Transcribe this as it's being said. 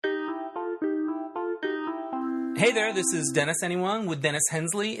Hey there, this is Dennis Anyone with Dennis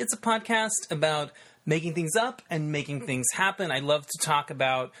Hensley. It's a podcast about making things up and making things happen. I love to talk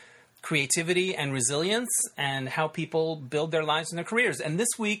about creativity and resilience and how people build their lives and their careers. And this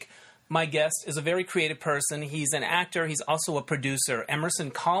week, my guest is a very creative person. He's an actor. He's also a producer.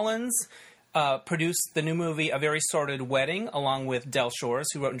 Emerson Collins produced the new movie A Very Sordid Wedding along with Del Shores,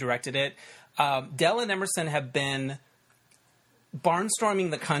 who wrote and directed it. Del and Emerson have been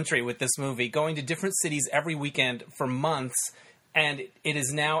barnstorming the country with this movie, going to different cities every weekend for months, and it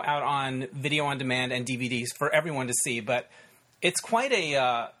is now out on video on demand and DVDs for everyone to see. But it's quite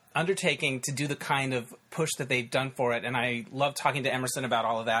a undertaking to do the kind of push that they've done for it, and I love talking to Emerson about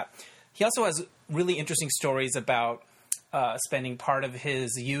all of that. He also has really interesting stories about spending part of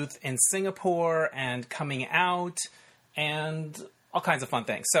his youth in Singapore and coming out and all kinds of fun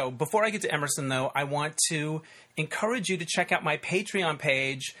things. So before I get to Emerson, though, I want to encourage you to check out my Patreon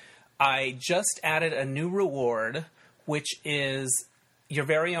page. I just added a new reward, which is your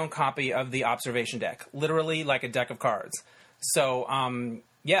very own copy of the observation deck, literally like a deck of cards. So,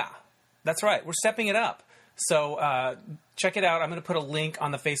 yeah, that's right. We're stepping it up. So check it out. I'm going to put a link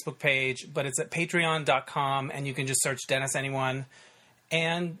on the Facebook page, but it's at patreon.com, and you can just search Dennis Anyone,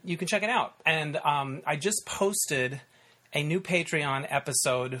 and you can check it out. And I just posted a new Patreon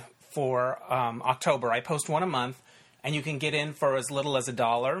episode for October. I post one a month, and you can get in for as little as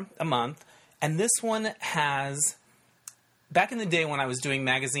 $1 a month. And this one has, back in the day when I was doing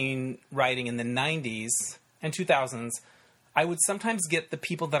magazine writing in the 90s and 2000s, I would sometimes get the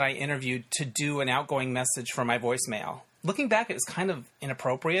people that I interviewed to do an outgoing message for my voicemail. Looking back, it was kind of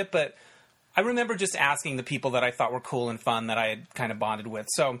inappropriate, but I remember just asking the people that I thought were cool and fun that I had kind of bonded with.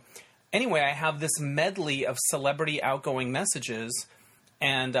 So anyway, I have this medley of celebrity outgoing messages,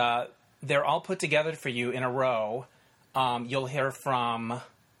 and they're all put together for you in a row. You'll hear from,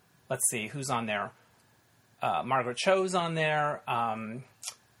 let's see, who's on there? Margaret Cho's on there,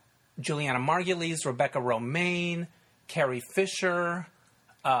 Juliana Margulies, Rebecca Romaine, Carrie Fisher,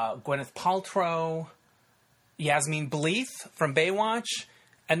 Gwyneth Paltrow, Yasmine Bleeth from Baywatch.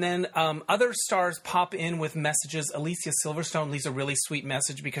 And then other stars pop in with messages. Alicia Silverstone leaves a really sweet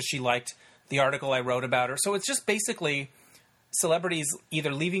message because she liked the article I wrote about her. So it's just basically celebrities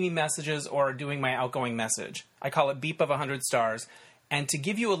either leaving me messages or doing my outgoing message. I call it Beep of 100 Stars. And to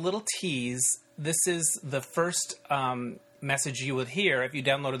give you a little tease, this is the first message you would hear if you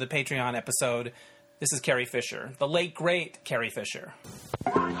downloaded the Patreon episode. This is Carrie Fisher, the late, great Carrie Fisher.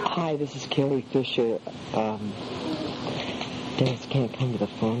 Hi, this is Carrie Fisher. Dennis can't come to the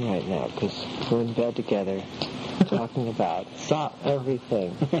phone right now because we're in bed together talking about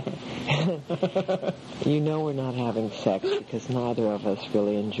everything. You know we're not having sex because neither of us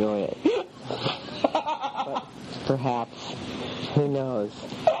really enjoy it. But perhaps, who knows,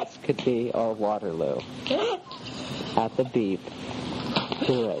 this could be our Waterloo. At the beep.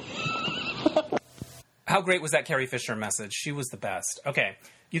 Do it. How great was that Carrie Fisher message? She was the best. Okay.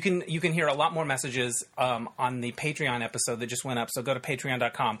 You can hear a lot more messages on the Patreon episode that just went up, so go to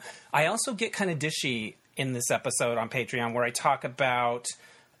patreon.com. I also get kind of dishy in this episode on Patreon where I talk about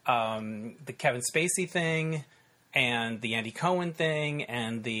the Kevin Spacey thing and the Andy Cohen thing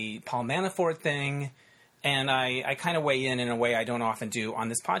and the Paul Manafort thing, and I kind of weigh in a way I don't often do on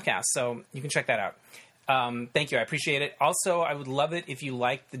this podcast, so you can check that out. Thank you. I appreciate it. Also, I would love it if you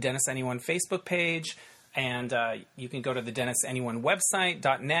liked the Dennis Anyone Facebook page. And you can go to the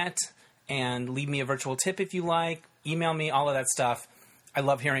DennisAnyoneWebsite.net and leave me a virtual tip if you like. Email me, all of that stuff. I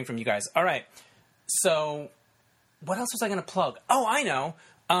love hearing from you guys. All right. So what else was I going to plug? Oh, I know.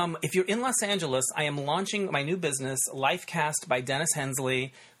 If you're in Los Angeles, I am launching my new business, Lifecast by Dennis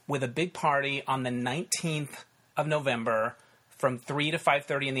Hensley, with a big party on the 19th of November from 3 to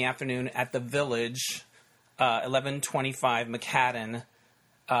 5:30 in the afternoon at the Village, 1125 McHatton,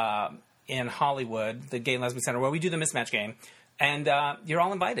 in Hollywood, the Gay and Lesbian Center, where we do the Mismatch Game. And you're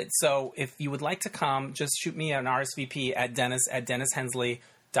all invited. So if you would like to come, just shoot me an RSVP at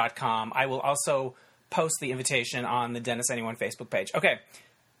dennis@dennishensley.com. I will also post the invitation on the Dennis Anyone Facebook page. Okay,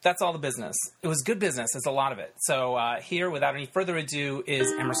 that's all the business. It was good business. It's a lot of it. So here, without any further ado,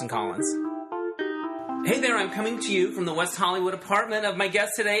 is Emerson Collins. Hey there, I'm coming to you from the West Hollywood apartment of my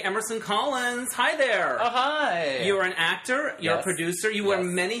guest today, Emerson Collins. Hi there. Oh, hi. You're an actor, you're a producer, you wear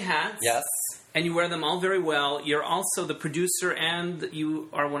many hats. Yes. And you wear them all very well. You're also the producer, and you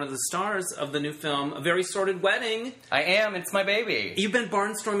are one of the stars of the new film, A Very Sordid Wedding. I am. It's my baby. You've been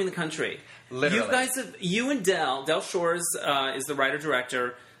barnstorming the country. Literally. You and Del Shores is the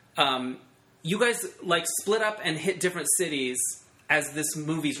writer-director. You guys, split up and hit different cities as this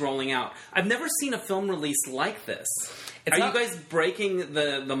movie's rolling out. I've never seen a film release like this. Are you guys breaking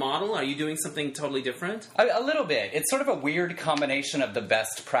the model? Are you doing something totally different? A little bit. It's sort of a weird combination of the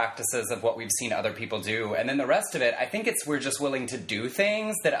best practices of what we've seen other people do, and then the rest of it, I think we're just willing to do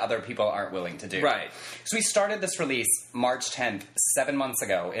things that other people aren't willing to do. Right. So we started this release March 10th, 7 months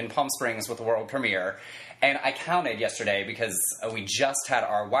ago, in Palm Springs with the world premiere. And I counted yesterday, because we just had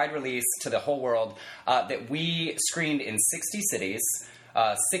our wide release to the whole world, that we screened in 60 cities,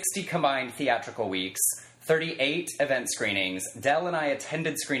 60 combined theatrical weeks, 38 event screenings. Del and I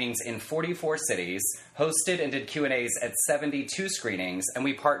attended screenings in 44 cities, hosted and did Q&As at 72 screenings, and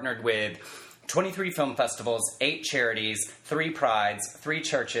we partnered with 23 film festivals, 8 charities, 3 prides, 3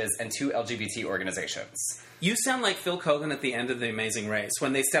 churches, and 2 LGBT organizations. You sound like Phil Kogan at the end of The Amazing Race,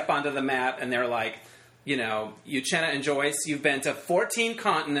 when they step onto the mat and they're like, you know, Uchenna and Joyce, you've been to 14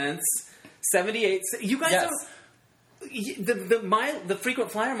 continents, 78... You guys Yes. don't... The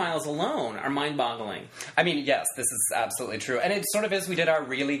frequent flyer miles alone are mind-boggling. I mean, yes, this is absolutely true. And it sort of is, we did our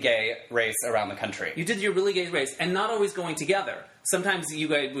really gay race around the country. You did your really gay race, and not always going together. Sometimes you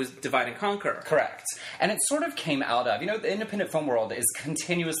guys was divide and conquer. Correct. And it sort of came out of, the independent film world is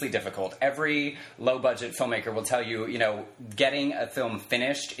continuously difficult. Every low-budget filmmaker will tell you, getting a film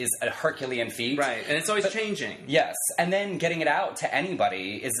finished is a Herculean feat. Right, and it's always changing. Yes, and then getting it out to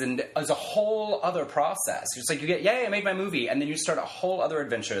anybody is a whole other process. It's like, yay, I made my movie, and then you start a whole other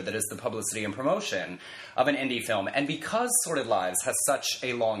adventure that is the publicity and promotion of an indie film. And because Sordid Lives has such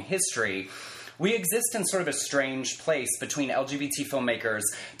a long history, we exist in sort of a strange place between LGBT filmmakers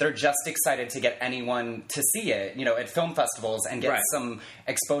that are just excited to get anyone to see it, at film festivals and get some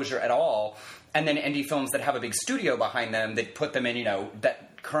exposure at all, and then indie films that have a big studio behind them that put them in,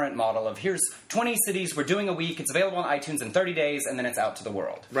 that current model of here's 20 cities, we're doing a week, it's available on iTunes in 30 days, and then it's out to the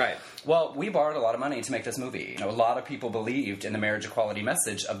world. Right. Well, we borrowed a lot of money to make this movie. A lot of people believed in the marriage equality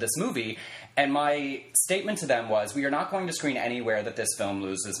message of this movie, and my statement to them was, we are not going to screen anywhere that this film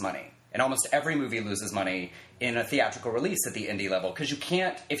loses money. And almost every movie loses money in a theatrical release at the indie level, because you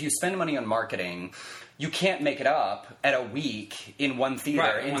can't, if you spend money on marketing, you can't make it up at a week in one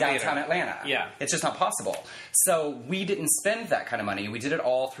theater in downtown Atlanta. Yeah. It's just not possible. So we didn't spend that kind of money. We did it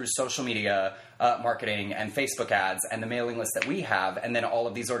all through social media marketing and Facebook ads and the mailing list that we have, and then all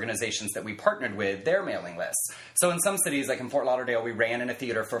of these organizations that we partnered with, their mailing lists. So in some cities, like in Fort Lauderdale, we ran in a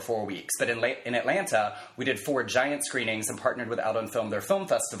theater for 4 weeks. But in Atlanta, we did 4 giant screenings and partnered with Out on Film, their film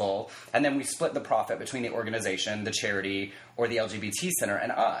festival, and then we split the profit between the organization, the charity, or the LGBT Center,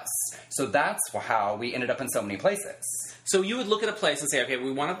 and us. So that's how we ended up in so many places. So you would look at a place and say, okay,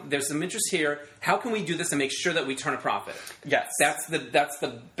 there's some interest here. How can we do this and make sure that we turn a profit? Yes. That's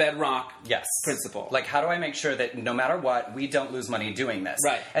the bedrock principle. Like, how do I make sure that no matter what, we don't lose money doing this?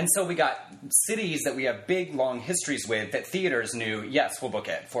 Right. And so we got cities that we have big, long histories with that theaters knew, yes, we'll book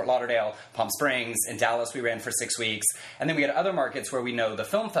it. Fort Lauderdale, Palm Springs, in Dallas we ran for 6 weeks. And then we had other markets where we know the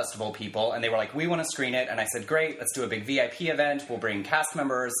film festival people, and they were like, we want to screen it. And I said, great, let's do a big VIP event. We'll bring cast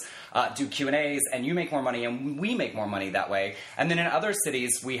members, do Q&As, and you make more money, and we make more money that way. And then in other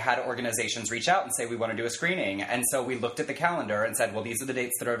cities, we had organizations reach out and say, we want to do a screening. And so we looked at the calendar and said, well, these are the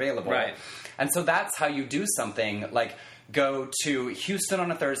dates that are available. Right. And so that's how you do something like go to Houston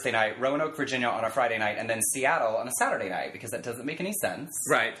on a Thursday night, Roanoke, Virginia on a Friday night, and then Seattle on a Saturday night, because that doesn't make any sense.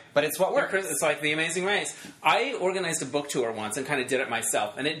 Right. But it's what works. It's like The Amazing Race. I organized a book tour once and kind of did it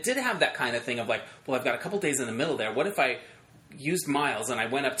myself. And it did have that kind of thing of like, well, I've got a couple days in the middle there. What if I used miles and I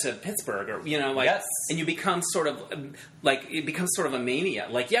went up to Pittsburgh, or yes. And you become sort of it becomes sort of a mania.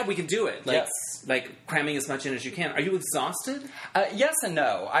 Like, yeah, we can do it. Like, yes. Like cramming as much in as you can. Are you exhausted? Yes and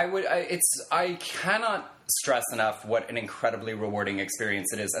no. I cannot stress enough what an incredibly rewarding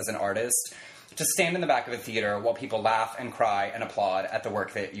experience it is as an artist to stand in the back of a theater while people laugh and cry and applaud at the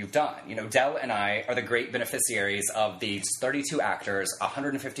work that you've done. Del and I are the great beneficiaries of these 32 actors,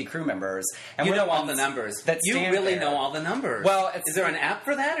 150 crew members, and you we're know the all ones the numbers. That you stand really there. know all the numbers. Well, is there an app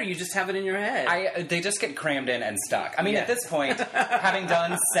for that, or you just have it in your head? They just get crammed in and stuck. I mean, at this point, having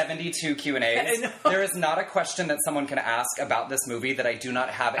done 72 Q&As, there is not a question that someone can ask about this movie that I do not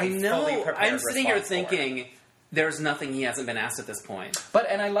have a fully prepared I'm sitting here response for. thinking, there's nothing he hasn't been asked at this point.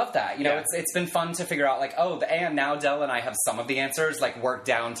 And I love that. It's been fun to figure out, and now Del and I have some of the answers, worked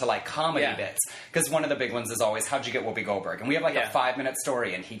down to, comedy bits. Because one of the big ones is always, how'd you get Whoopi Goldberg? And we have, a 5-minute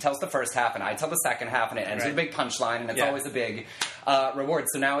story, and he tells the first half, and I tell the second half, and it ends with a big punchline, and it's always a big reward.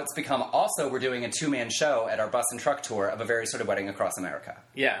 So now it's become, also, we're doing a 2-man show at our bus and truck tour of A Very Sort of Wedding Across America.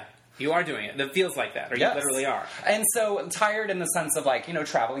 Yeah. You are doing it. That feels like that, or Yes. you literally are. And so tired in the sense of like,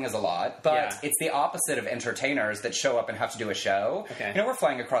 traveling is a lot, but Yeah. it's the opposite of entertainers that show up and have to do a show. Okay. We're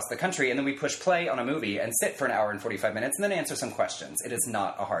flying across the country and then we push play on a movie and sit for an hour and 45 minutes and then answer some questions. It is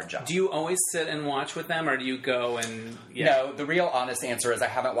not a hard job. Do you always sit and watch with them, or do you go and... No, the real honest answer is I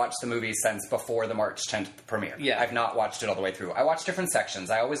haven't watched the movie since before the March 10th premiere. Yeah. I've not watched it all the way through. I watch different sections.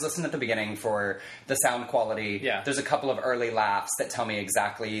 I always listen at the beginning for the sound quality. Yeah. There's a couple of early laughs that tell me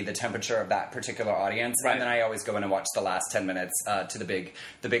exactly the temperature of that particular audience. Right. And then I always go in and watch the last 10 minutes to the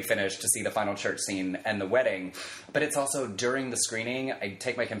big finish to see the final church scene and the wedding. But it's also during the screening, I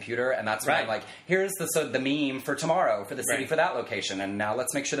take my computer and that's when Right. I'm like, here's the meme for tomorrow for the city Right. for that location. And now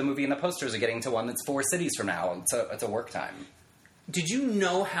let's make sure the movie and the posters are getting to one that's 4 cities from now. It's a work time. Did you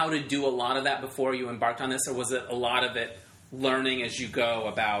know how to do a lot of that before you embarked on this, or was it a lot of it learning as you go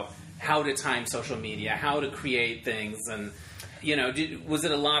about how to time social media, how to create things, and was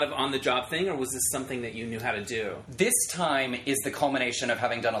it a lot of on-the-job thing, or was this something that you knew how to do? This time is the culmination of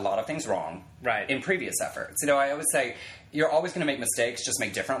having done a lot of things wrong Right. in previous efforts. I always say, you're always going to make mistakes, just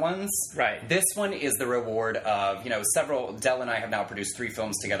make different ones. Right. This one is the reward of, Del and I have now produced 3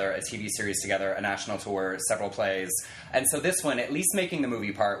 films together, a TV series together, a national tour, several plays. And so this one, at least making the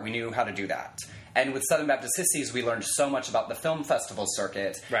movie part, we knew how to do that. And with Southern Baptist Sissies, we learned so much about the film festival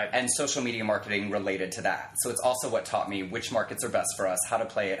circuit Right. and social media marketing related to that. So it's also what taught me which markets are best for us, how to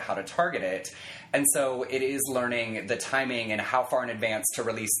play it, how to target it. And so it is learning the timing and how far in advance to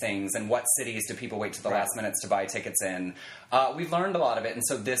release things and what cities do people wait to the Right. last minutes to buy tickets in. We've learned a lot of it, and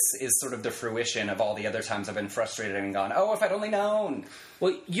so this is sort of the fruition of all the other times I've been frustrated and gone, oh, if I'd only known.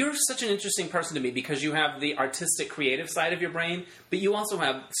 Well, you're such an interesting person to me because you have the artistic, creative side of your brain, but you also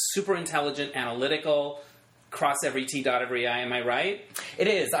have super intelligent, analytical, cross every T, dot every I. Am I right? It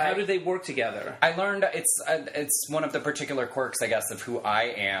is. How do they work together? I learned it's one of the particular quirks, I guess, of who I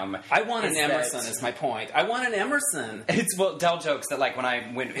am. I want an is Emerson, that- is my point. I want an Emerson. Del jokes that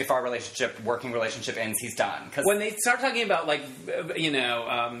if our working relationship ends, he's done. 'Cause When they start talking about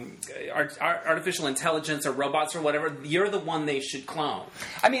artificial intelligence or robots or whatever, you're the one they should clone.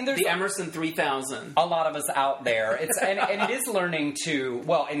 I mean, there's The Emerson 3000. a lot of us out there. And it is learning to,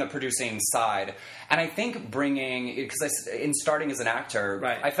 in the producing side. And I think because in starting as an actor,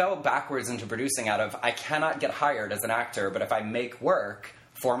 Right. I fell backwards into producing out of, I cannot get hired as an actor, but if I make work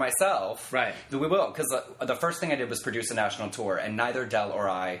for myself, Right. then we will. Because the first thing I did was produce a national tour, and neither Del or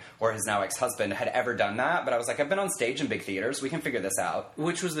I, or his now ex-husband, had ever done that. But I was like, I've been on stage in big theaters. We can figure this out.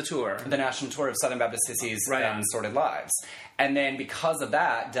 Which was the tour? The national tour of Southern Baptist Sissies Right and on. Sordid Lives. And then because of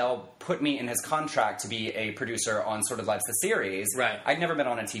that, Del put me in his contract to be a producer on Sordid Lives, the series. Right. I'd never been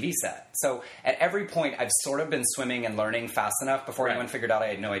on a TV set. So at every point, I've sort of been swimming and learning fast enough before Right. anyone figured out I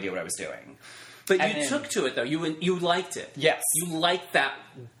had no idea what I was doing. But And you then- took to it, though. You liked it. Yes. You liked that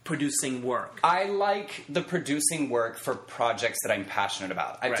producing work. I like the producing work for projects that I'm passionate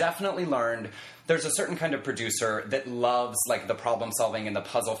about. I've Right. definitely learned there's a certain kind of producer that loves the problem solving and the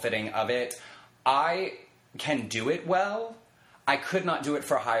puzzle fitting of it. I can do it well. I could not do it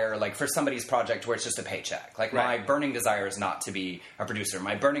for hire, for somebody's project where it's just a paycheck. My Right. burning desire is not to be a producer.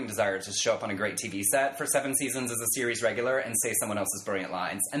 My burning desire is to show up on a great TV set for 7 seasons as a series regular and say someone else's brilliant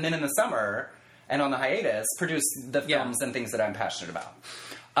lines. And then in the summer and on the hiatus, produce the Yeah. films and things that I'm passionate about.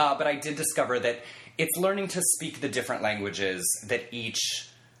 But I did discover that it's learning to speak the different languages that each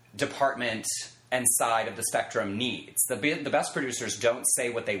department and side of the spectrum needs. The best producers don't say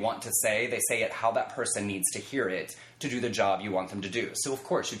what they want to say. They say it how that person needs to hear it to do the job you want them to do. So, of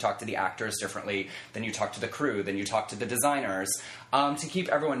course, you talk to the actors differently than you talk to the crew, then you talk to the designers, to keep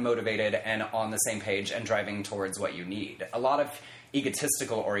everyone motivated and on the same page and driving towards what you need. A lot of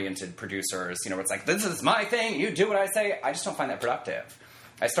egotistical-oriented producers, it's like, this is my thing, you do what I say. I just don't find that productive.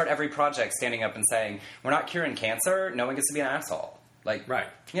 I start every project standing up and saying, we're not curing cancer, no one gets to be an asshole. Right.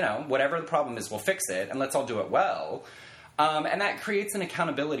 Whatever the problem is, we'll fix it, and let's all do it well. And that creates an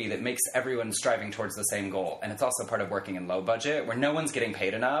accountability that makes everyone striving towards the same goal. And it's also part of working in low budget, where no one's getting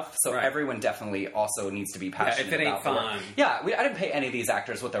paid enough, so Right. everyone definitely also needs to be passionate if it ain't about the work. fun. Yeah, I didn't pay any of these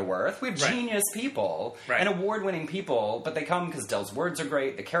actors what they're worth. We have Right. genius people Right. and award-winning people, but they come because Del's words are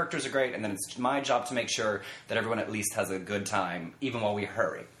great, the characters are great, and then it's my job to make sure that everyone at least has a good time, even while we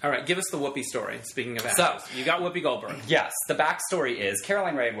hurry. All right, give us the Whoopi story, speaking of So- actors. You got Whoopi Goldberg. Yes, the backstory is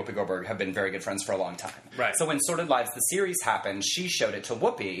Caroline Rhea and Whoopi Goldberg have been very good friends for a long time. Right. So when Sordid Lives, the series happened, she showed it to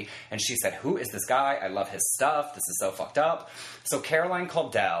Whoopi, and she said, who is this guy? I love his stuff. This is so fucked up. So Caroline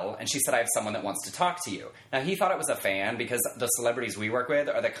called Del, and she said, I have someone that wants to talk to you. Now, he thought it was a fan, because the celebrities we work with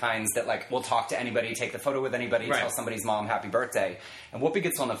are the kinds that, will talk to anybody, take the photo with anybody, Right. tell somebody's mom happy birthday. And Whoopi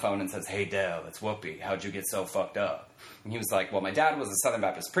gets on the phone and says, hey, Del, it's Whoopi. How'd you get so fucked up? And he was like, well, my dad was a Southern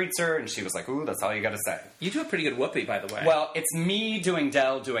Baptist preacher. And she was like, ooh, that's all you got to say. You do a pretty good Whoopi, by the way. Well, it's me doing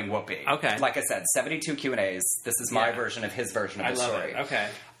Del doing Whoopi. Okay. Like I said, 72 Q&As. This is my version of his version of the story. It. Okay.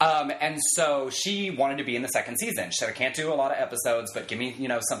 And so she wanted to be in the second season. She said, I can't do a lot of episodes, but give me,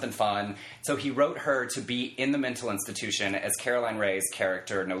 something fun. So he wrote her to be in the mental institution as Caroline Ray's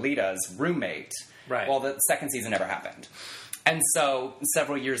character, Nolita's roommate. Right. Well, the second season never happened. And so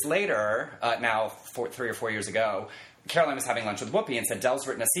several years later, now 3 or 4 years ago, Caroline was having lunch with Whoopi and said, Del's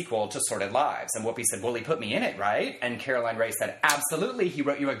written a sequel to Sordid Lives. And Whoopi said, well, he put me in it, right? And Caroline Ray said, absolutely, he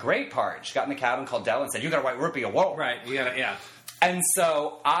wrote you a great part. She got in the cab and called Del and said, you got to write Whoopi a role. Right, you got to, yeah. And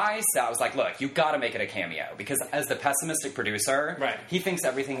so I was like, look, you got to make it a cameo. Because as the pessimistic producer, right. he thinks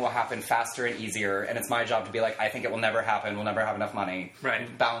everything will happen faster and easier. And it's my job to be like, I think it will never happen. We'll never have enough money.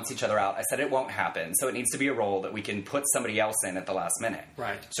 Right. Balance each other out. I said it won't happen. So it needs to be a role that we can put somebody else in at the last minute.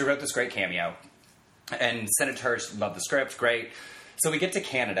 Right. So we wrote this great cameo. And sent it to her. She loved the script. Great. So we get to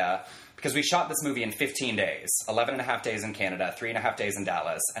Canada. Because we shot this movie in 15 days, 11 and a half days in Canada, 3.5 days in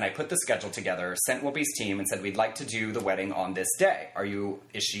Dallas, and I put the schedule together, sent Whoopi's team, and said, we'd like to do the wedding on this day.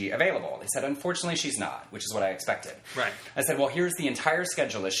 Is she available? They said, unfortunately, she's not, which is what I expected. Right. I said, well, here's the entire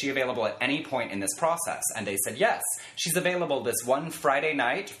schedule. Is she available at any point in this process? And they said, yes. She's available this one Friday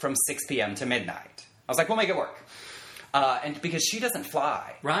night from 6 p.m. to midnight. I was like, we'll make it work. And because she doesn't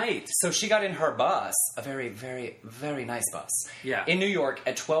fly. Right. So she got in her bus, a very, very, very nice bus. Yeah. In New York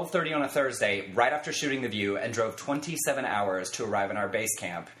at 12:30 on a Thursday, right after shooting The View, and drove 27 hours to arrive in our base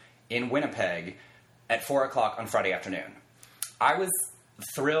camp in Winnipeg at 4 o'clock on Friday afternoon. I was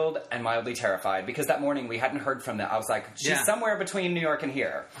thrilled and mildly terrified because that morning we hadn't heard from them. I was like, she's somewhere between New York and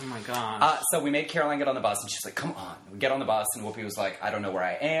here. Oh my gosh. So we made Caroline get on the bus, and she's like, come on. We get on the bus, and Whoopi was like, I don't know where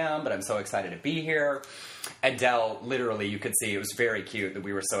I am, but I'm so excited to be here. And Del, literally, you could see, it was very cute that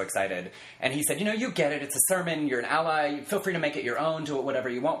we were so excited. And he said, you get it. It's a sermon. You're an ally. Feel free to make it your own. Do it whatever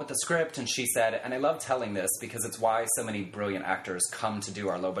you want with the script. And she said, and I love telling this because it's why so many brilliant actors come to do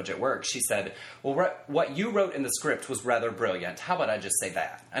our low-budget work. She said, well, what you wrote in the script was rather brilliant. How about I just say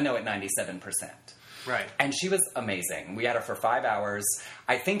that? I know it 97%. Right. And she was amazing. We had her for 5 hours.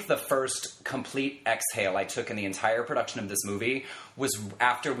 I think the first complete exhale I took in the entire production of this movie was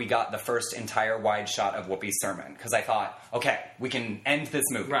after we got the first entire wide shot of Whoopi's sermon. Because I thought, okay, we can end this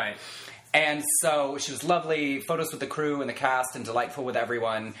movie. Right. And so she was lovely, photos with the crew and the cast, and delightful with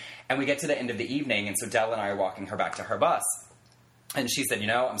everyone. And we get to the end of the evening, and so Del and I are walking her back to her bus. And she said,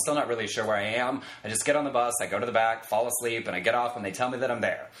 I'm still not really sure where I am. I just get on the bus, I go to the back, fall asleep, and I get off when they tell me that I'm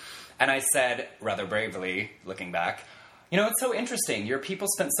there. And I said, rather bravely, looking back, it's so interesting. Your people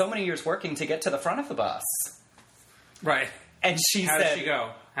spent so many years working to get to the front of the bus. Right. And she How said, did she go?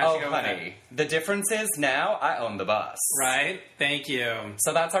 How'd she go with honey, the difference is now I own the bus. Right. Thank you.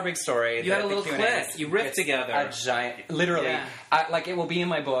 So that's our big story. You had a little clip. You riffed together. A giant, literally. Yeah. It will be in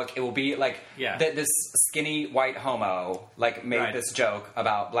my book. It will be like this skinny white homo made this joke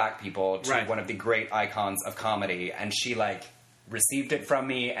about black people to one of the great icons of comedy, and she received it from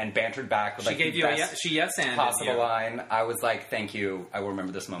me and bantered back with she gave you she yes-anded possible line. I was like, thank you. I will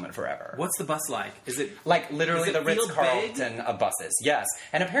remember this moment forever. What's the bus like? Is it literally the Ritz-Carlton of buses? Yes.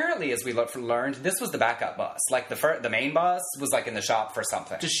 And apparently, as we learned, this was the backup bus. The main bus was in the shop for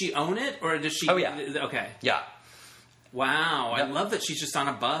something. Does she own it, or does she? Oh yeah. Okay. Yeah. Wow. Yep. I love that she's just on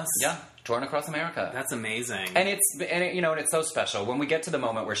a bus. Yeah. Touring across America. That's amazing. And it's so special when we get to the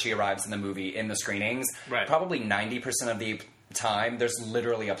moment where she arrives in the movie in the screenings. Right. Probably 90% of the time there's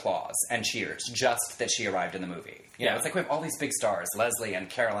literally applause and cheers just that she arrived in the movie. It's we have all these big stars, Leslie and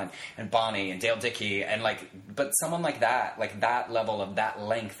Carolyn and Bonnie and Dale Dickey, and but someone like that level of that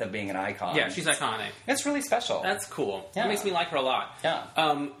length of being an icon. Yeah, she's iconic. It's really special. That's cool. Yeah. That makes me like her a lot.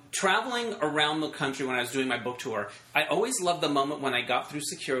 Yeah. Traveling around the country when I was doing my book tour, I always loved the moment when I got through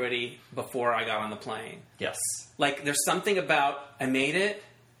security before I got on the plane. Yes. There's something about, I made it,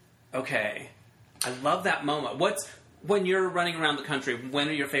 okay. I love that moment. When you're running around the country, when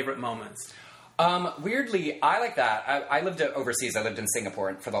are your favorite moments? Weirdly, I like that. I lived overseas. I lived in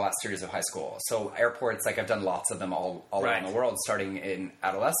Singapore for the last 2 years of high school. So airports, I've done lots of them all around the world, starting in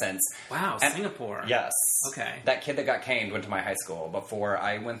adolescence. Wow, Singapore. Yes. Okay. That kid that got caned went to my high school before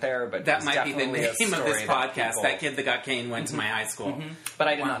I went there. But that might be the name of this podcast. That kid that got caned went to my high school. Mm-hmm. But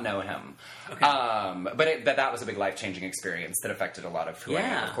I did not know him. Okay. But that was a big life-changing experience that affected a lot of who I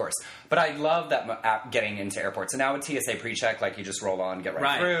am, of course. But I love that getting into airports. And now with TSA PreCheck, you just roll on, get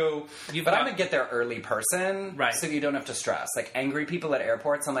right through. I'm a get there early person, so you don't have to stress. Angry people at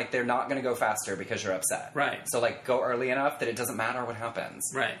airports, I'm they're not going to go faster because you're upset. Right. So go early enough that it doesn't matter what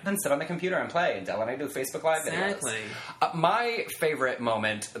happens. Right. Then sit on the computer and play. And Del and I do Facebook Live videos. Exactly. My favorite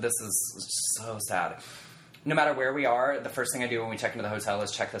moment, this is so sad. no matter where we are, the first thing I do when we check into the hotel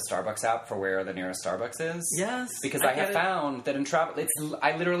is check the Starbucks app for where the nearest Starbucks is. Yes, because I have found that in travel,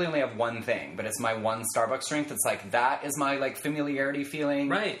 I literally only have one thing, but it's my one Starbucks drink. That's like that is my like familiarity feeling.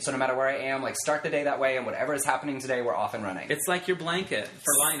 Right. So no matter where I am, like start the day that way, and whatever is happening today, we're off and running. It's like your blanket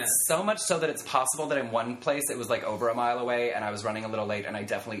for Linus. So much so that it's possible that in one place it was like over a mile away, and I was running a little late, and I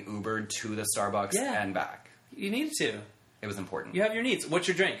definitely Ubered to the Starbucks and back. You needed to. It was important. You have your needs. What's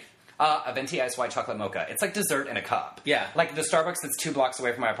your drink? A venti iced white chocolate mocha. It's like dessert in a cup. Yeah. Like the Starbucks that's 2 blocks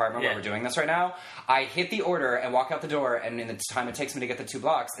away from my apartment where we're doing this right now. I hit the order and walk out the door, and in the time it takes me to get the 2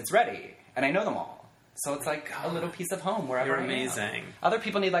 blocks, it's ready. And I know them all. So it's like a little piece of home wherever I am. You're amazing. Other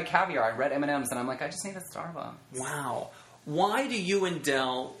people need like caviar and red M&Ms, and I'm like, I just need a Starbucks. Wow. Why do you and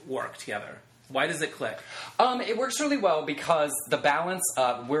Del work together? Why does it click? It works really well because the balance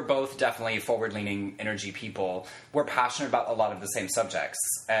of we're both definitely forward-leaning energy people. We're passionate about a lot of the same subjects,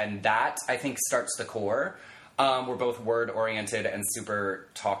 and that I think starts the core. We're both word-oriented and super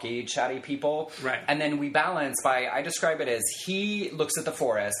talky, chatty people. Right. And then we balance by, I describe it as he looks at the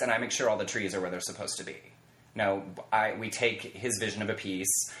forest and I make sure all the trees are where they're supposed to be. We take his vision of a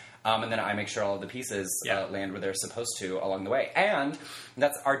piece. And then I make sure all of the pieces land where they're supposed to along the way. And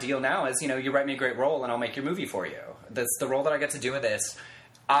that's our deal now is, you write me a great role and I'll make your movie for you. That's the role that I get to do with this.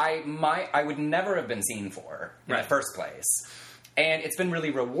 I would never have been seen for in the first place. And it's been really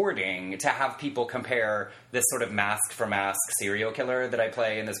rewarding to have people compare this sort of mask for mask serial killer that I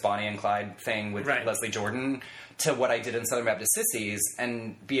play in this Bonnie and Clyde thing with Leslie Jordan to what I did in Southern Baptist Sissies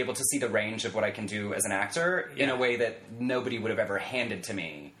and be able to see the range of what I can do as an actor in a way that nobody would have ever handed to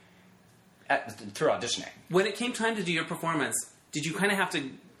me. Through auditioning. When it came time to do your performance, did you kind of have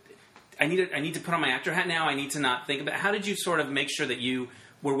to... I need to put on my actor hat now, I need to not think about... How did you sort of make sure that you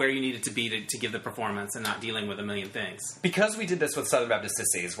were where you needed to be to give the performance and not dealing with a million things? Because we did this with Southern Baptist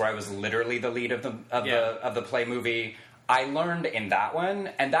Sissies, where I was literally the lead of the play movie, I learned in that one,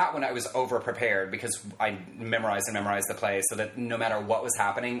 and that one I was over-prepared because I memorized the play so that no matter what was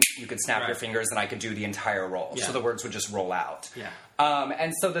happening, you could snap your fingers and I could do the entire role. Yeah. So the words would just roll out. Yeah.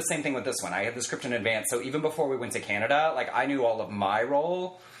 And so the same thing with this one. I had the script in advance, so even before we went to Canada, like I knew all of my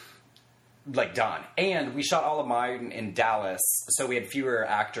role, like done. And we shot all of mine in Dallas, so we had fewer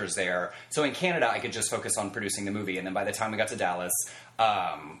actors there. So in Canada, I could just focus on producing the movie, and then by the time we got to Dallas,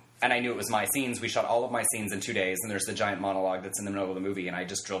 and I knew it was my scenes. We shot all of my scenes in 2 days, and there's the giant monologue that's in the middle of the movie, and I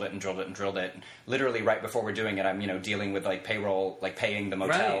just drilled it and drilled it and drilled it. Literally, right before we're doing it, I'm dealing with like payroll, like paying the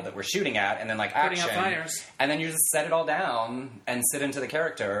motel that we're shooting at, and then like action, putting out fires, and then you just set it all down and sit into the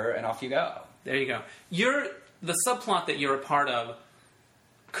character, and off you go. There you go. The subplot that you're a part of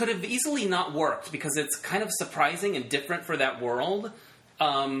could have easily not worked because it's kind of surprising and different for that world,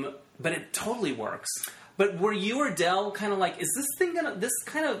 but it totally works. But were you or Del kind of like, is this thing this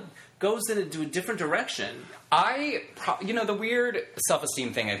kind of goes into a different direction? The weird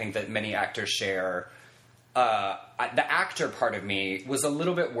self-esteem thing I think that many actors share, the actor part of me was a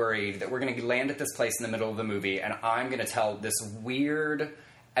little bit worried that we're going to land at this place in the middle of the movie and I'm going to tell this weird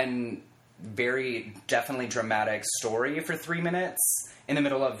and very definitely dramatic story for 3 minutes in the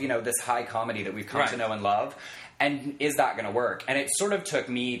middle of, this high comedy that we've come to know and love. And is that going to work? And it sort of took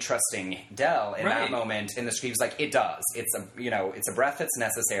me trusting Del in that moment in the script. He was like, it does. It's a breath that's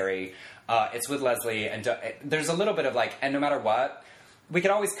necessary. It's with Leslie. And there's a little bit of like, and no matter what, we could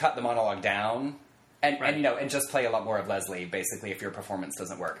always cut the monologue down and just play a lot more of Leslie, basically, if your performance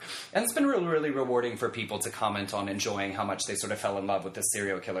doesn't work. And it's been really, really rewarding for people to comment on enjoying how much they sort of fell in love with this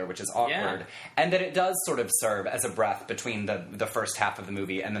serial killer, which is awkward. Yeah. And that it does sort of serve as a breath between the first half of the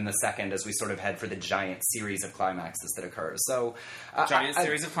movie and then the second as we sort of head for the giant series of climaxes that occurs. So,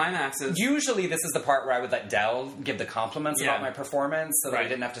 series of climaxes. Usually this is the part where I would let Del give the compliments about my performance so that I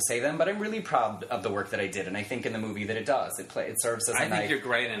didn't have to say them, but I'm really proud of the work that I did, and I think in the movie that it does. It serves as a nice you're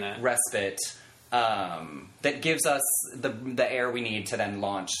great in it. Respite. That gives us the air we need to then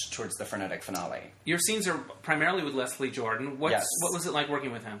launch towards the frenetic finale. Your scenes are primarily with Leslie Jordan. What was it like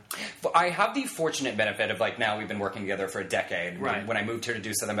working with him? I have the fortunate benefit of, now we've been working together for a decade. Right. When I moved here to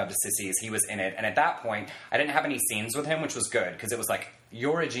do Southern Baptist Sissies, he was in it. And at that point, I didn't have any scenes with him, which was good, because it was like,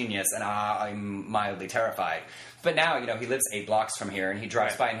 you're a genius, and I'm mildly terrified. But now, he lives 8 blocks from here, and he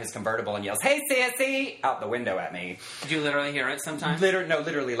drives by in his convertible and yells, "Hey, Sissy!" out the window at me. Do you literally hear it sometimes?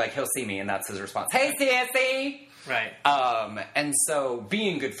 Literally, he'll see me, and that's his response. "Hey, Sissy!" Right. And so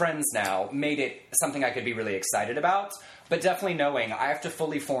being good friends now made it something I could be really excited about, but definitely knowing I have to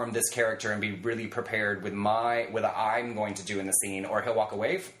fully form this character and be really prepared with what I'm going to do in the scene, or he'll walk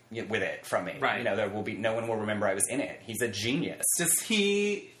away with it from me. Right. There will be no one will remember I was in it. He's a genius. Does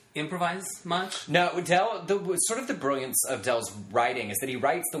he improvise much? No, Del, sort of the brilliance of Del's writing is that he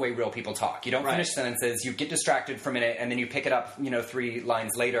writes the way real people talk. You don't finish sentences, you get distracted for a minute, and then you pick it up, 3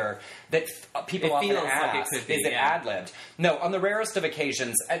 lines later. That people often ask, is it ad-libbed? No, on the rarest of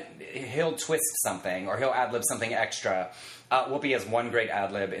occasions, he'll twist something, or he'll ad-lib something extra. Whoopi has one great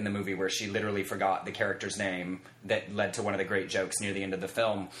ad-lib in the movie where she literally forgot the character's name that led to one of the great jokes near the end of the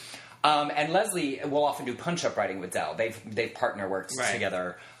film. And Leslie will often do punch-up writing with Del. They've partner worked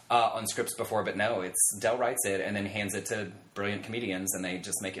together on scripts before, but no, it's Del writes it and then hands it to brilliant comedians, and they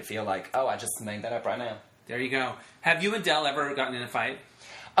just make it feel like, oh, I just made that up right now. There you go. Have you and Del ever gotten in a fight?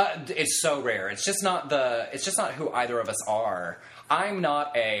 It's so rare. It's just not who either of us are. I'm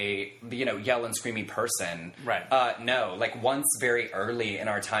not a yell and screamy person. Right. No, like once very early in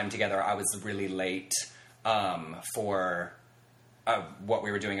our time together, I was really late for what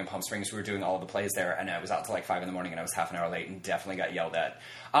we were doing in Palm Springs. We were doing all of the plays there, and I was out till like 5 a.m, and I was half an hour late, and definitely got yelled at.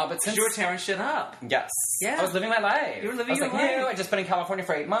 But since you were tearing shit up. Yes. Yeah. I was living my life. You were living your life. No, I'd just been in California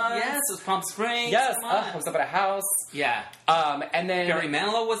for 8 months. Yes, it was Palm Springs. Yes. I was up at a house. Yeah. And then Gary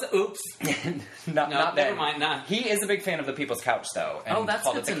Manilow was. Oops. not never mind. Nah. He is a big fan of the People's Couch, though, and that's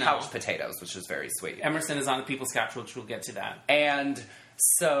called good it the to know. Couch Potatoes, which is very sweet. Emerson is on the People's Couch, which we'll get to that. And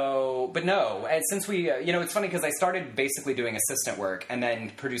so, but no, and since we, it's funny because I started basically doing assistant work and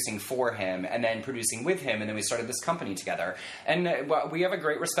then producing for him and then producing with him, and then we started this company together. And we have a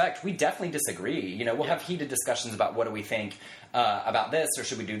great respect. We definitely disagree. We'll have heated discussions about what do we think about this, or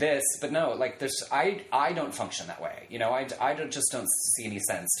should we do this? But no, like I don't function that way. I just don't see any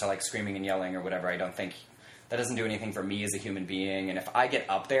sense to like screaming and yelling or whatever. I don't think that doesn't do anything for me as a human being. And if I get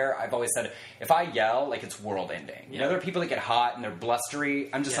up there, I've always said, if I yell, like it's world ending. There are people that get hot and they're blustery.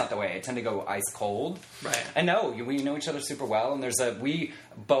 I'm just not the way. I tend to go ice cold. Right. And no, we know each other super well. And we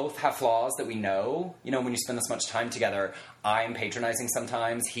both have flaws that we know. When you spend this much time together, I'm patronizing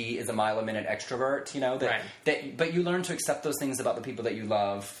sometimes. He is a mile-a-minute extrovert, but you learn to accept those things about the people that you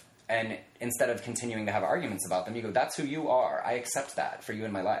love. And instead of continuing to have arguments about them, you go, that's who you are. I accept that for you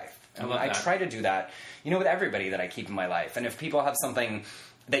in my life. And I try to do that, with everybody that I keep in my life. And if people have something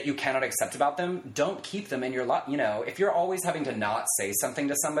that you cannot accept about them, don't keep them in your life. If you're always having to not say something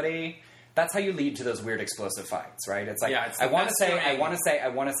to somebody, that's how you lead to those weird explosive fights, right? It's like, I want to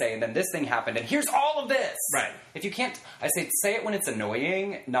say, and then this thing happened, and here's all of this. Right. If you can't, I say it when it's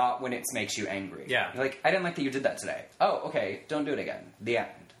annoying, not when it makes you angry. Yeah. You're like, I didn't like that you did that today. Oh, okay, don't do it again. The end.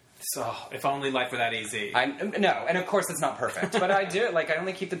 So, if only life were that easy. No, and of course it's not perfect, but I do. Like, I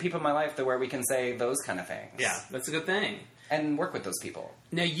only keep the people in my life where we can say those kind of things. Yeah, that's a good thing. And work with those people.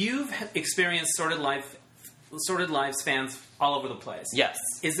 Now, you've experienced Sorted Lives fans all over the place. Yes.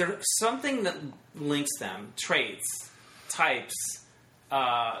 Is there something that links them? Traits, types,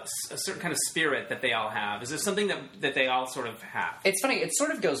 a certain kind of spirit that they all have? Is there something that they all sort of have? It's funny. It sort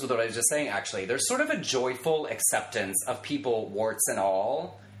of goes with what I was just saying, actually. There's sort of a joyful acceptance of people, warts and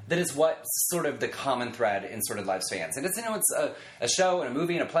all. That is what sort of the common thread in Sorted Lives fans. And it's, it's a show and a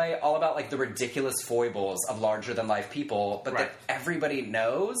movie and a play all about like the ridiculous foibles of larger than life people, but that everybody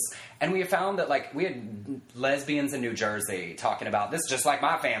knows. And we have found that like we had lesbians in New Jersey talking about this, just like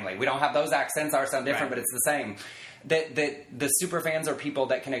my family. We don't have those accents, ours sound different, but it's the same. That the super fans are people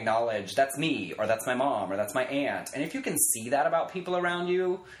that can acknowledge that's me, or that's my mom, or that's my aunt. And if you can see that about people around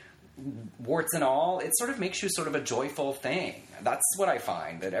you, warts and all, it sort of makes you sort of a joyful thing. That's what I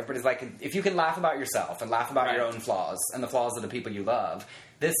find, that everybody's like, if you can laugh about yourself and laugh about your own flaws and the flaws of the people you love,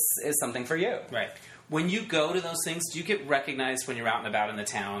 this is something for you. Right. When you go to those things, do you get recognized when you're out and about in the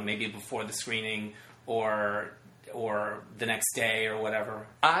town, maybe before the screening or the next day or whatever?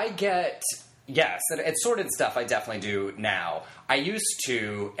 Yes, it's sorted stuff I definitely do now. I used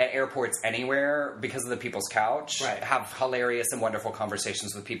to, at airports anywhere, because of the People's Couch, have hilarious and wonderful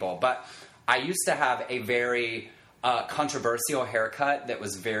conversations with people. But I used to have a very controversial haircut that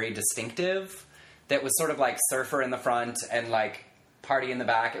was very distinctive, that was sort of like surfer in the front and like party in the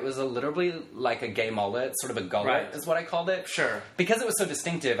back. It was literally like a gay mullet, sort of a gullet is what I called it. Sure. Because it was so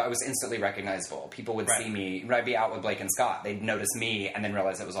distinctive, I was instantly recognizable. People would see me, when I'd be out with Blake and Scott, they'd notice me and then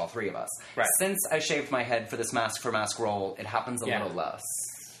realize it was all three of us. Right. Since I shaved my head for this Mask for Mask role, it happens a little less.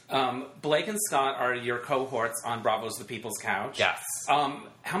 Blake and Scott are your cohorts on Bravo's The People's Couch. Yes.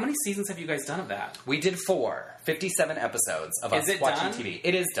 How many seasons have you guys done of that? We did 57 episodes of us watching TV.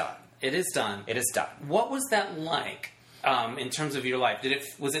 It is done. It is done. It is done. What was that like? In terms of your life, did it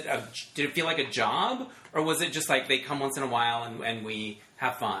feel like a job, or was it just like they come once in a while and we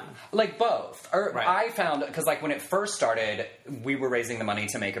have fun? Like both. I found, because like when it first started, we were raising the money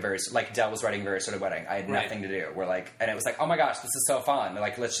to make Del was writing a Very Sorted Wedding. I had nothing to do. And it was like, oh my gosh, this is so fun.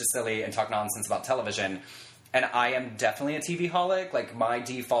 Like, let's just silly and talk nonsense about television. And I am definitely a TV holic. Like, my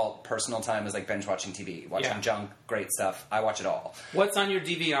default personal time is like binge watching TV, watching junk, great stuff. I watch it all. What's on your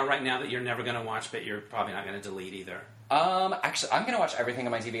DVR right now that you're never going to watch, but you're probably not going to delete either? Actually, I'm going to watch everything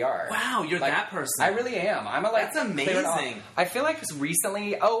on my DVR. Wow, you're like, that person. I really am. I'm a That's amazing. I feel like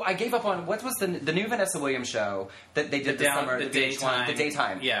recently. Oh, I gave up on what was the new Vanessa Williams show that they did this summer. The daytime. The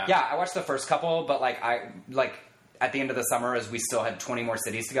daytime. Yeah. Yeah. I watched the first couple, but at the end of the summer, as we still had 20 more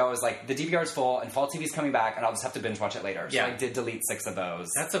cities to go, I was like, the DVR is full, and Fall TV's coming back, and I'll just have to binge watch it later. So I did delete 6 of those.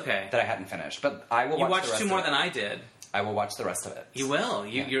 That's okay. That I hadn't finished, but I will. You watch watched 2 more than I did. I will watch the rest of it. You will.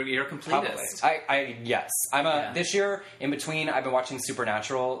 You're a completist. Probably. Yes. This year, in between, I've been watching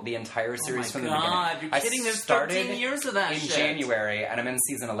Supernatural, the entire series from the beginning. Oh my God, you're kidding. There's 13 years of that in shit. January, and I'm in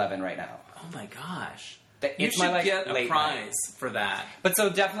season 11 right now. Oh my gosh. It's you should get a late prize night. for that. But so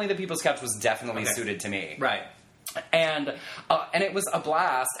definitely the People's Couch was definitely suited to me. Right. And it was a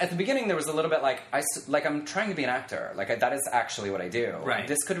blast. At the beginning, there was a little bit I'm trying to be an actor. That is actually what I do. Right.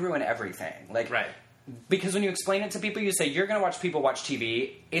 This could ruin everything. Right. Because when you explain it to people, you say, you're going to watch people watch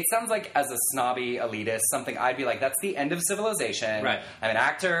TV. It sounds like, as a snobby elitist, something I'd be like, that's the end of civilization. Right. I'm an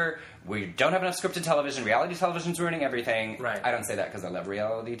actor. We don't have enough scripted television. Reality television's ruining everything. Right. I don't say that because I love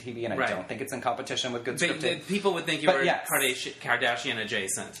reality TV, and I don't think it's in competition with good scripted. People would think you were Kardashian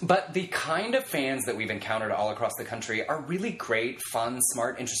adjacent. But the kind of fans that we've encountered all across the country are really great, fun,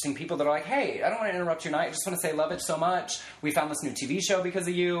 smart, interesting people that are like, hey, I don't want to interrupt your night. I just want to say love it so much. We found this new TV show because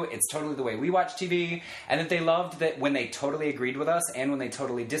of you. It's totally the way we watch TV. And that they loved that when they totally agreed with us and when they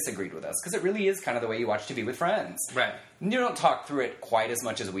totally disagreed with us. Because it really is kind of the way you watch TV with friends. Right. You don't talk through it quite as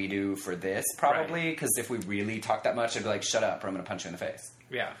much as we do for this, probably, because if we really talk that much, I'd be like, shut up, or I'm going to punch you in the face.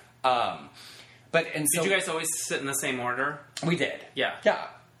 Yeah. Did you guys always sit in the same order? We did. Yeah. Yeah.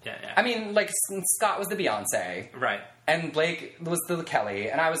 Yeah, yeah. I mean, Scott was the Beyonce. Right. And Blake was the Kelly,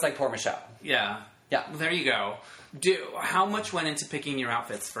 and I was like, poor Michelle. Yeah. Yeah. Well, there you go. How much went into picking your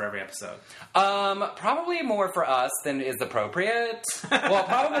outfits for every episode? Probably more for us than is appropriate. Well,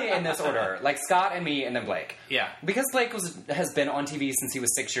 probably in this order. Scott and me and then Blake. Yeah. Because Blake has been on TV since he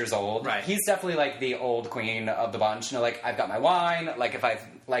was 6 years old. Right. He's definitely the old queen of the bunch. I've got my wine. If I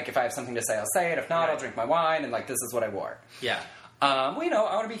have something to say, I'll say it. If not, I'll drink my wine. And this is what I wore. Yeah. I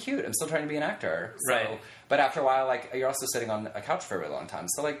want to be cute. I'm still trying to be an actor. So, right. But after a while, you're also sitting on a couch for a really long time.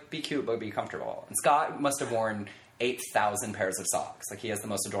 So, be cute, but be comfortable. And Scott must have worn 8,000 pairs of socks. He has the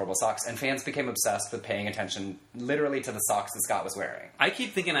most adorable socks. And fans became obsessed with paying attention literally to the socks that Scott was wearing. I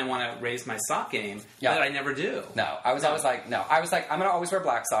keep thinking I want to raise my sock game, but I never do. No. I was always like, no. I was like, I'm going to always wear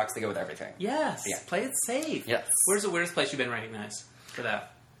black socks to go with everything. Yes. Yeah. Play it safe. Yes. Where's the weirdest place you've been recognized for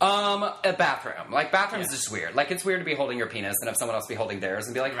that? A bathroom. Bathrooms is just weird. It's weird to be holding your penis and have someone else be holding theirs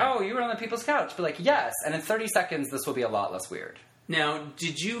and be like, oh, you were on the people's couch. Be like, yes. And in 30 seconds, this will be a lot less weird. Now,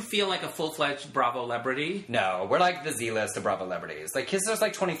 did you feel like a full-fledged Bravo celebrity? No, we're the Z-list of Bravo celebrities. Because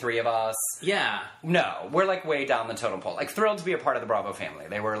there's 23 of us. Yeah. No, we're way down the totem pole. Thrilled to be a part of the Bravo family.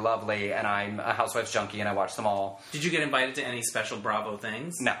 They were lovely, and I'm a Housewives junkie, and I watched them all. Did you get invited to any special Bravo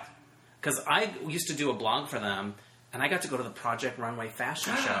things? No. Because I used to do a blog for them, and I got to go to the Project Runway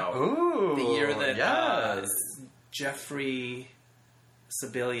fashion show. Ooh, the year that yes. Jeffrey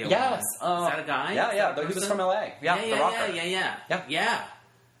Sibilia yes. won. Is that a guy? Yeah. He was from LA. Yeah, the rocker. Yeah.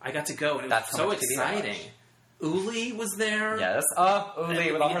 I got to go, and it was so exciting. Uli was there. Yes.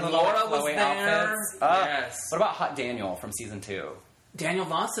 Uli with all her little Laura was flowy there. outfits. Yes. What about Hot Daniel from season 2? Daniel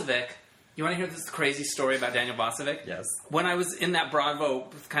Vosovic. You want to hear this crazy story about Daniel Vosovic? Yes. When I was in that Bravo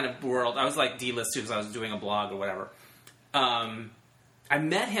kind of world, I was D-list too because I was doing a blog or whatever. I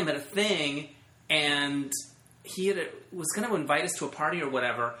met him at a thing, and he was going to invite us to a party or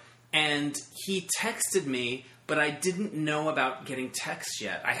whatever, and he texted me, but I didn't know about getting text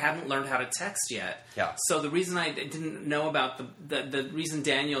yet. I hadn't learned how to text yet. Yeah. So the reason I didn't know about the reason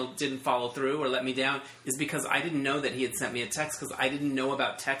Daniel didn't follow through or let me down is because I didn't know that he had sent me a text because I didn't know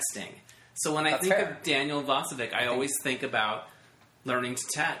about texting. So when I think of Daniel Vosovic, I always think about learning to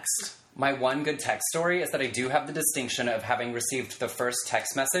text. My one good text story is that I do have the distinction of having received the first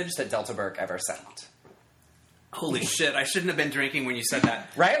text message that Delta Burke ever sent. Holy shit, I shouldn't have been drinking when you said that.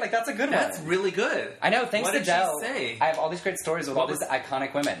 Right? That's a good one. That's really good. I know, thanks what to Del. What did she say? I have all these great stories with all these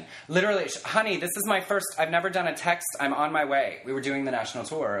iconic women. Literally, honey, this is my first, I've never done a text, I'm on my way. We were doing the national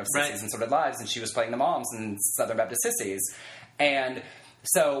tour of Sissies and Sordid Lives, and she was playing the moms in Southern Baptist Sissies. And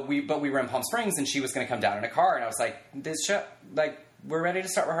so we were in Palm Springs, and she was going to come down in a car, and I was like, this show, we're ready to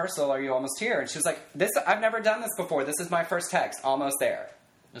start rehearsal, are you almost here? And she was like, I've never done this before, this is my first text, almost there.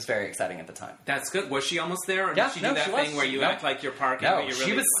 It was very exciting at the time. That's good. Was she almost there? Or did she do that thing where you act like you're parking? No, but you're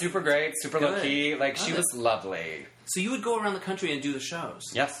really she was super great, super low-key. She was lovely. So you would go around the country and do the shows?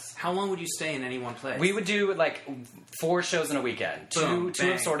 Yes. How long would you stay in any one place? We would do, like, 4 shows in a weekend. Boom, two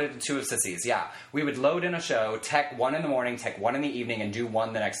bang. of Sorted, 2 of Sissies, yeah. We would load in a show, tech 1 in the morning, tech 1 in the evening, and do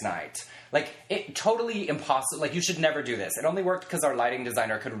 1 the next night. Like, it totally impossible. Like, you should never do this. It only worked because our lighting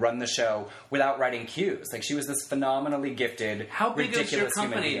designer could run the show without writing cues. Like, she was this phenomenally gifted, How big ridiculous was your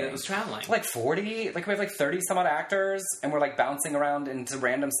human company being. that was traveling? Like 40, like we have like 30 some odd actors, and we're like bouncing around into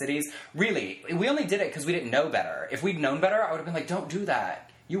random cities. Really, we only did it because we didn't know better. If we'd known better, I would have been like, don't do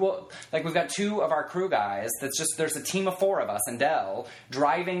that. You will, like, we've got 2 of our crew guys, there's a team of 4 of us in Dell,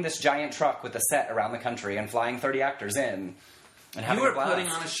 driving this giant truck with a set around the country and flying 30 actors in. And you were a blast. putting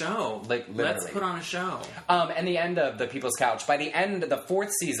on a show. Like, literally. Let's put on a show. And the end of The People's Couch, by the end of the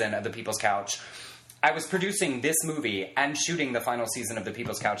 4th season of The People's Couch, I was producing this movie and shooting the final season of The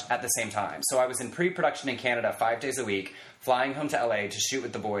People's Couch at the same time. So I was in pre-production in Canada 5 days a week, flying home to LA to shoot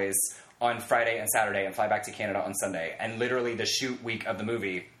with the boys on Friday and Saturday and fly back to Canada on Sunday. And literally the shoot week of the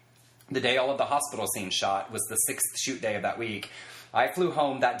movie, the day all of the hospital scenes shot, was the 6th shoot day of that week. I flew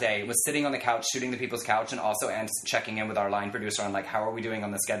home that day, was sitting on the couch shooting The People's Couch, and also checking in with our line producer on, like, how are we doing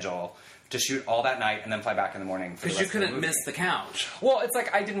on the schedule to shoot all that night and then fly back in the morning. Because you couldn't miss the couch. Well, it's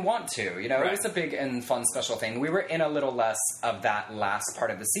like I didn't want to, you know. Right. It was a big and fun special thing. We were in a little less of that last part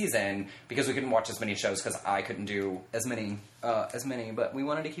of the season because we couldn't watch as many shows because I couldn't do as many, but we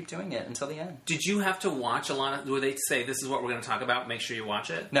wanted to keep doing it until the end. Did you have to watch a lot of... Would they say, this is what we're going to talk about, make sure you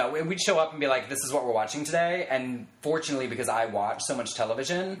watch it? No, we'd show up and be like, this is what we're watching today, and fortunately, because I watch so much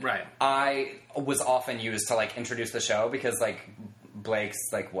television, Right. I was often used to, like, introduce the show because, like, Blake's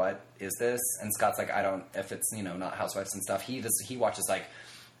like, what is this? And Scott's like, I don't, if it's, you know, not Housewives and stuff, he watches, like,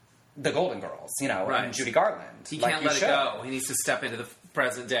 the Golden Girls, you know, Right. and Judy Garland. He like, can't you let should. it go. He needs to step into the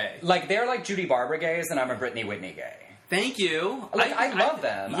present day. Like, they're like Judy Barbara gays, and I'm a Brittany Whitney gay. Thank you. Like, I love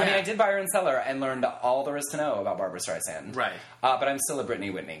them. Yeah. I mean, I did Byron Seller and learned all there is to know about Barbra Streisand. Right. But I'm still a Brittany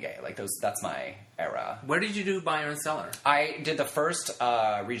Whitney gay. Like, that's my era. Where did you do Byron Seller? I did the first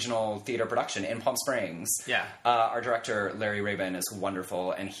regional theater production in Palm Springs. Yeah. Our director, Larry Rabin, is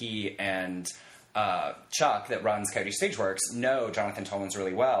wonderful, and he and Chuck, that runs Coyote Stageworks, know Jonathan Tollins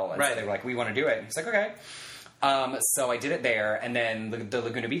really well. And Right. so they were like, we want to do it. And he's like, okay. So I did it there, and then the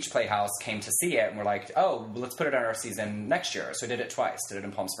Laguna Beach Playhouse came to see it, and we're like, oh, let's put it on our season next year. So I did it twice. Did it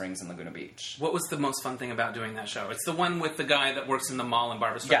in Palm Springs and Laguna Beach. What was the most fun thing about doing that show? It's the one with the guy that works in the mall in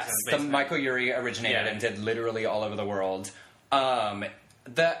Barbra Streisand's Yes, the basement. Michael Urie originated Yeah. and did literally all over the world.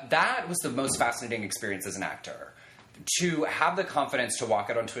 That was the most fascinating experience as an actor. To have the confidence to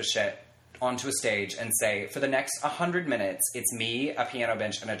walk out onto a stage and say, for the next 100 minutes, it's me, a piano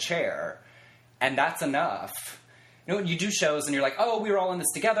bench, and a chair, and that's enough. You know, you do shows and you're like, oh, we were all in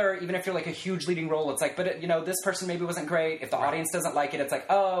this together. Even if you're like a huge leading role, it's like, but it, you know, this person maybe wasn't great. If the audience doesn't like it, it's like,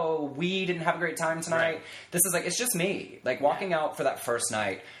 oh, we didn't have a great time tonight. Right. This is like, it's just me. Like, walking out for that first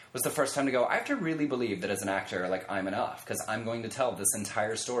night was the first time to go, I have to really believe that as an actor, like, I'm enough, because I'm going to tell this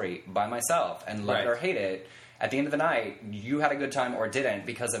entire story by myself, and love it or hate it. At the end of the night, you had a good time or didn't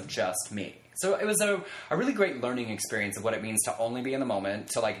because of just me. So it was a really great learning experience of what it means to only be in the moment,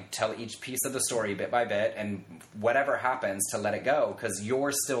 to, like, tell each piece of the story bit by bit, and whatever happens, to let it go, because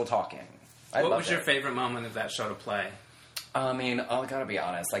you're still talking. What was your favorite moment of that show to play? I mean, I gotta be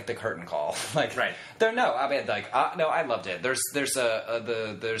honest, like the curtain call, like Right. I loved it. There's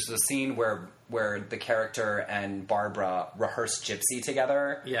a scene where the character and Barbara rehearse Gypsy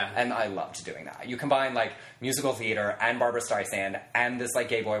together, Yeah. and I loved doing that. You combine like musical theater and Barbra Streisand and this like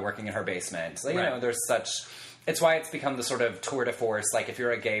gay boy working in her basement. So you Right. know, there's such. It's why it's become the sort of tour de force. Like if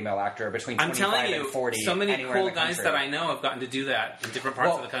you're a gay male actor between 25 and 40, so many anywhere in cool the guys country. that I know have gotten to do that in different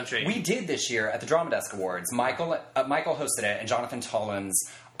parts of the country. We did this year at the Drama Desk Awards. Michael hosted it, and Jonathan Tollins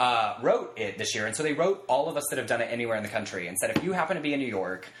wrote it this year. And so they wrote all of us that have done it anywhere in the country and said, if you happen to be in New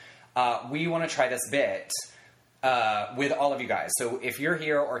York, we want to try this bit with all of you guys. So if you're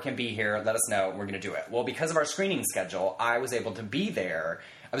here or can be here, let us know. We're going to do it. Well, because of our screening schedule, I was able to be there.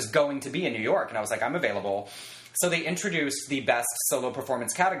 I was going to be in New York, and I was like, I'm available. So they introduced the best solo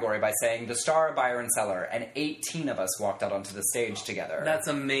performance category by saying the star Byron Seller, and 18 of us walked out onto the stage together. That's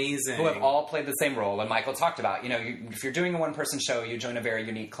amazing. Who have all played the same role. And Michael talked about, you know, if you're doing a one-person show, you join a very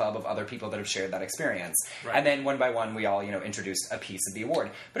unique club of other people that have shared that experience. Right. And then one by one, we all, you know, introduced a piece of the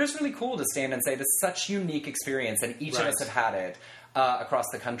award. But it was really cool to stand and say, this is such a unique experience, and each of us have had it. Across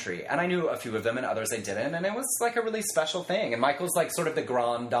the country. And I knew a few of them and others I didn't, and it was like a really special thing. And Michael's like sort of the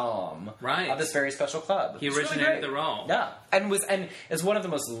grand dame of this very special club. He It's really originated great. the role. Yeah. And is one of the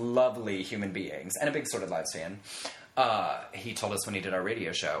most lovely human beings, and a big Sorted Lives fan. He told us when he did our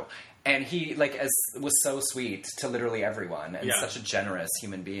radio show. And he, was so sweet to literally everyone, and such a generous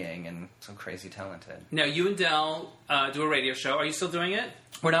human being, and so crazy talented. Now, you and Del do a radio show. Are you still doing it?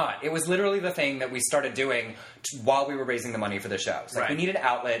 We're not. It was literally the thing that we started doing while we were raising the money for the show. So, we need an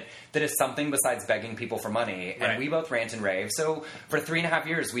outlet that is something besides begging people for money, and we both rant and rave. So for 3.5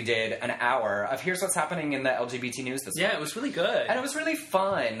 years, we did an hour of here's what's happening in the LGBT news this week. Yeah, it was really good. And it was really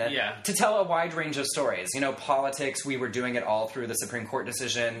fun to tell a wide range of stories. Politics, we were doing it all through the Supreme Court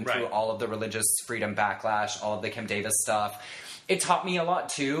decision, through all of the religious freedom backlash, all of the Kim Davis stuff. It taught me a lot,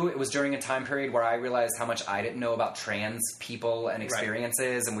 too. It was during a time period where I realized how much I didn't know about trans people and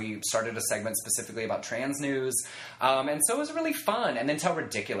experiences, and we started a segment specifically about trans news. And so it was really fun. And then tell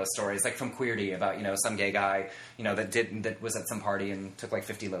ridiculous stories, like from Queerty, about, some gay guy, that was at some party and took,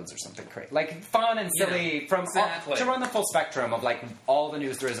 50 loads or something crazy. Fun and silly to run the full spectrum of, all the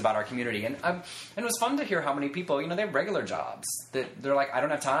news there is about our community. And it was fun to hear how many people, they have regular jobs. That they're like, I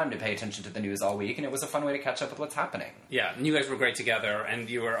don't have time to pay attention to the news all week. And it was a fun way to catch up with what's happening. Yeah, and you guys were great together, and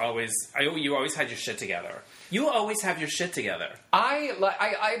you always had your shit together. You always have your shit together. I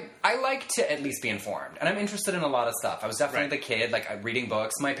like to at least be informed, and I'm interested in a lot of stuff. I was definitely the kid, reading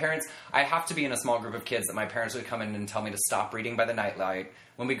books. My parents, I have to be in a small group of kids that my parents would come in and tell me to stop reading by the nightlight.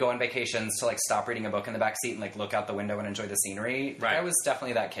 When we go on vacations, to stop reading a book in the backseat and look out the window and enjoy the scenery. Right. I was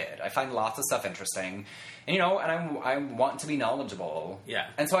definitely that kid. I find lots of stuff interesting, and I want to be knowledgeable. Yeah.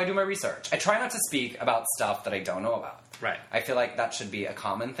 And so I do my research. I try not to speak about stuff that I don't know about. Right. I feel like that should be a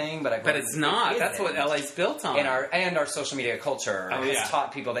common thing, but it's not. That's what LA's built on. Our social media culture has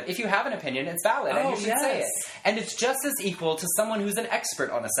taught people that if you have an opinion, it's valid and you should say it. And it's just as equal to someone who's an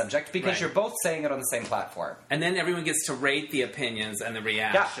expert on a subject because you're both saying it on the same platform. And then everyone gets to rate the opinions and the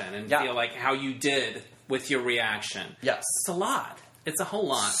reaction and feel like how you did with your reaction. Yes. It's a lot. It's a whole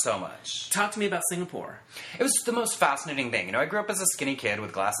lot. So much. Talk to me about Singapore. It was the most fascinating thing. I grew up as a skinny kid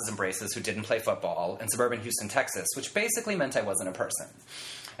with glasses and braces who didn't play football in suburban Houston, Texas, which basically meant I wasn't a person.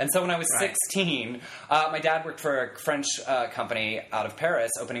 And so when I was 16, my dad worked for a French company out of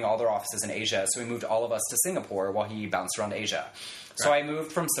Paris, opening all their offices in Asia. So we moved all of us to Singapore while he bounced around Asia. So I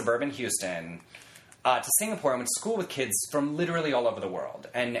moved from suburban Houston to Singapore and went to school with kids from literally all over the world.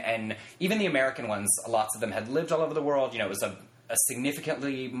 And even the American ones, lots of them had lived all over the world. It was a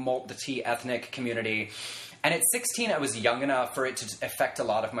significantly multi-ethnic community. And at 16, I was young enough for it to affect a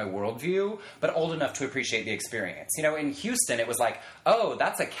lot of my worldview, but old enough to appreciate the experience. In Houston, it was like, oh,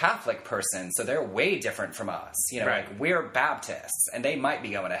 that's a Catholic person, so they're way different from us. We're Baptists, and they might be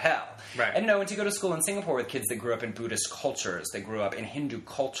going to hell. Right. And to go to school in Singapore with kids that grew up in Buddhist cultures, that grew up in Hindu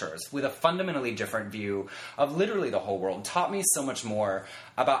cultures, with a fundamentally different view of literally the whole world, taught me so much more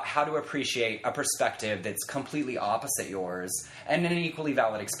about how to appreciate a perspective that's completely opposite yours, and an equally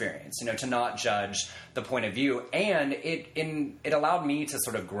valid experience. To not judge the point of view, and it allowed me to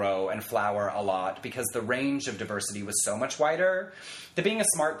sort of grow and flower a lot because the range of diversity was so much wider. That being a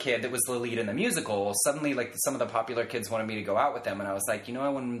smart kid that was the lead in the musical, suddenly some of the popular kids wanted me to go out with them, and I was like, I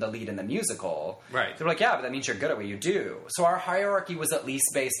want the lead in the musical. Right. They were like, yeah, but that means you're good at what you do. So our hierarchy was at least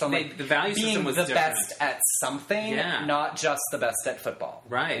based on the value being system was the different. Best at something, not just the best at football.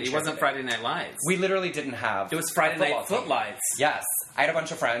 Right. It wasn't Friday Night Lights. We literally didn't have. It was Friday Night Footlights. Yes. I had a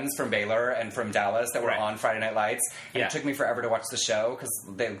bunch of friends from Baylor and from Dallas that were on Friday Night Lights, and it took me forever to watch the show because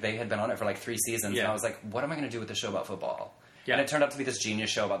they had been on it for 3 seasons, and I was like, what am I going to do with the show about football? Yeah. And it turned out to be this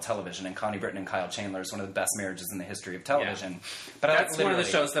genius show about television, and Connie Britton and Kyle Chandler is one of the best marriages in the history of television. Yeah. But that's one of the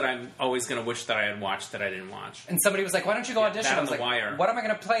shows that I'm always going to wish that I had watched that I didn't watch. And somebody was like, why don't you go audition? I was like, Wire. What am I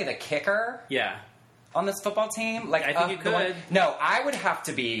going to play, the kicker? Yeah. On this football team? I think you could. No, I would have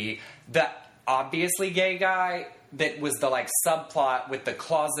to be the obviously gay guy that was the subplot with the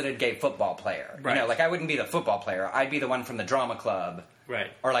closeted gay football player. Right. I wouldn't be the football player. I'd be the one from the drama club. Right.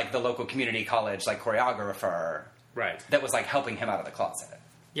 Or the local community college choreographer. Right. That was helping him out of the closet.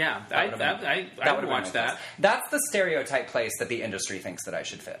 Yeah, I would watch that. That's the stereotype place that the industry thinks that I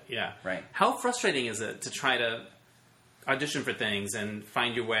should fit. Yeah. Right. How frustrating is it to try to audition for things and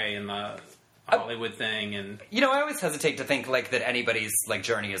find your way in the Hollywood thing? And I always hesitate to think that anybody's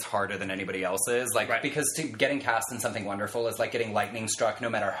journey is harder than anybody else's. Because getting cast in something wonderful is like getting lightning struck, no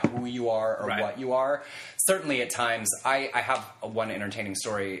matter who you are or what you are. Certainly, at times, I have one entertaining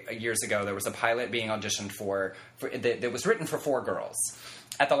story. Years ago, there was a pilot being auditioned for that was written for 4 girls.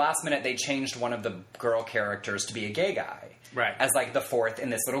 At the last minute, they changed one of the girl characters to be a gay guy. Right. As the 4th in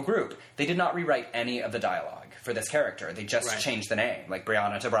this little group. They did not rewrite any of the dialogue for this character. They just changed the name,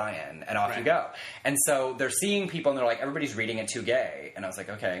 Brianna to Brian, and off you go. And so they're seeing people, and they're like, everybody's reading it too gay. And I was like,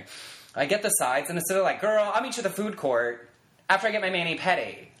 okay. I get the sides, and instead of girl, I'll meet you at the food court after I get my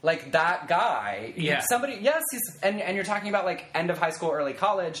mani-pedi. That guy. Yeah. Somebody, yes, he's, and you're talking about end of high school, early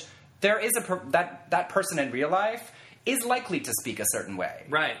college. there is that person in real life is likely to speak a certain way.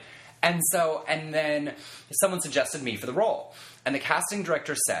 Right. And then someone suggested me for the role. And the casting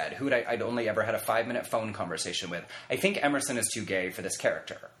director said, who I'd only ever had a 5-minute phone conversation with, I think Emerson is too gay for this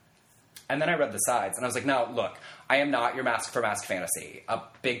character. And then I read the sides, and I was like, no, look, I am not your mask for mask fantasy. A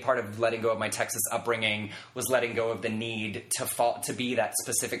big part of letting go of my Texas upbringing was letting go of the need to be that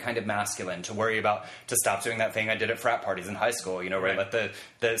specific kind of masculine, to stop doing that thing I did at frat parties in high school, where I let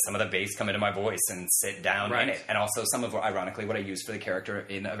some of the bass come into my voice and sit down in it. And also some of, ironically, what I used for the character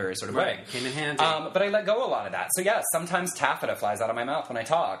in a very sort of way. Came in handy. But I let go a lot of that. So yes, sometimes taffeta flies out of my mouth when I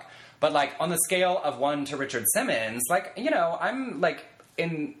talk. But like on the scale of 1 to Richard Simmons, like, I'm like,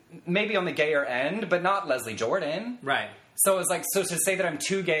 maybe on the gayer end, but not Leslie Jordan. Right. So it's like, so to say that I'm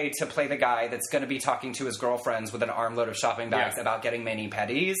too gay to play the guy that's going to be talking to his girlfriends with an armload of shopping bags about getting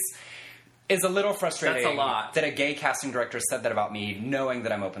mani-pedis is a little frustrating. That's a lot. That a gay casting director said that about me, knowing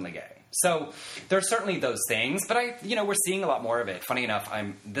that I'm openly gay. So there's certainly those things, but we're seeing a lot more of it. Funny enough,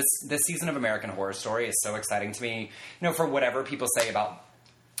 this season of American Horror Story is so exciting to me. For whatever people say about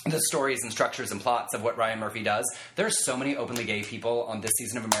the stories and structures and plots of what Ryan Murphy does, there's so many openly gay people on this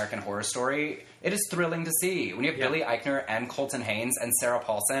season of American Horror Story. It is thrilling to see. When you have Billy Eichner and Colton Haynes and Sarah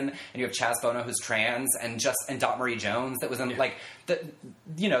Paulson, and you have Chaz Bono, who's trans, and Dot Marie Jones, that was in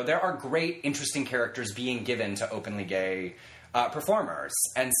there are great, interesting characters being given to openly gay performers.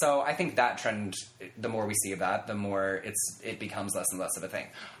 And so I think that trend, the more we see of that, the more it becomes less and less of a thing.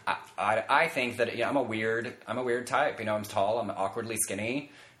 I think that I'm a weird type. I'm tall. I'm awkwardly skinny.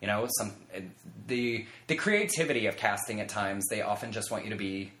 The creativity of casting at times, they often just want you to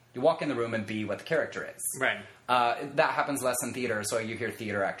be. You walk in the room and be what the character is. Right. That happens less in theater, so you hear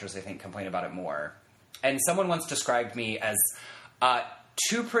theater actors, I think, complain about it more. And someone once described me as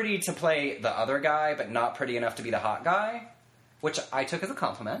too pretty to play the other guy, but not pretty enough to be the hot guy. Which I took as a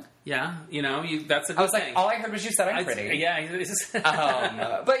compliment. Yeah, that's a good I was thing. Like, all I heard was you said I'm pretty. Yeah.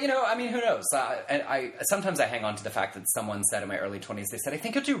 But, who knows? Sometimes I hang on to the fact that someone said in my early 20s, they said, I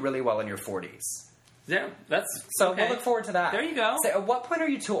think you'll do really well in your 40s. Yeah, that's So okay. We'll look forward to that. There you go. So at what point are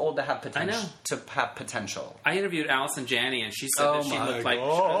you too old to have potential? I know. To have potential? I interviewed Allison Janney, and she said that she looked like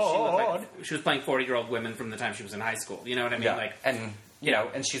she was playing 40-year-old women from the time she was in high school. You know what I mean? Yeah. Like,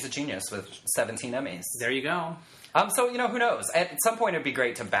 and she's a genius with 17 Emmys. There you go. So, who knows? At some point, it'd be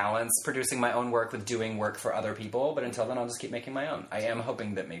great to balance producing my own work with doing work for other people, but until then, I'll just keep making my own. I am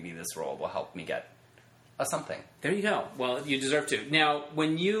hoping that maybe this role will help me get something. There you go. Well, you deserve to. Now,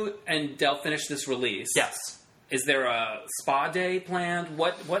 when you and Del finish this release... Yes. Is there a spa day planned?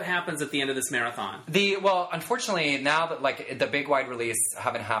 What happens at the end of this marathon? Unfortunately, now that, the big wide release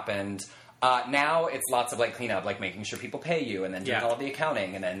haven't happened... now it's lots of cleanup, making sure people pay you, and then doing all of the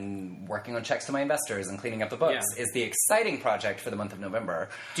accounting, and then working on checks to my investors and cleaning up the books is the exciting project for the month of November.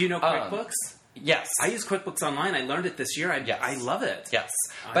 Do you know QuickBooks? Yes. I use QuickBooks Online. I learned it this year. I love it. Yes.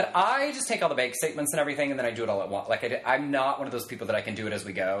 But I just take all the bank statements and everything, and then I do it all at once. I'm not one of those people that I can do it as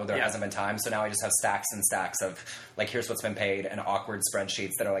we go. There hasn't been time, so now I just have stacks and stacks of, here's what's been paid, and awkward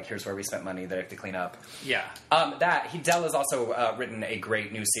spreadsheets that are here's where we spent money that I have to clean up. Yeah. Del has also written a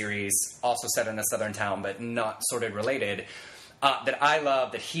great new series, also set in a southern town, but not sorted related, that I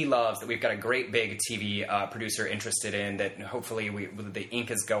love, that he loves, that we've got a great big TV producer interested in, that hopefully the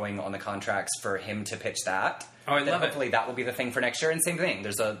ink is going on the contracts for him to pitch that. Oh, I love it. Hopefully that will be the thing for next year. And same thing,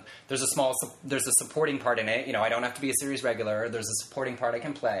 there's a supporting part in it. I don't have to be a series regular. There's a supporting part I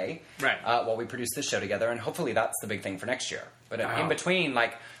can play while we produce this show together, and hopefully that's the big thing for next year. But in between,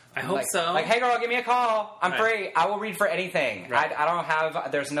 I hope so. Hey girl, give me a call. I'm free. I will read for anything. Right. I don't have.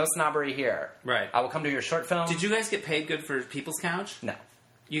 There's no snobbery here. Right. I will come to your short film. Did you guys get paid good for People's Couch? No.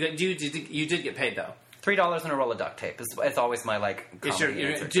 You did get paid though. $3 and a roll of duct tape. It's always my comedy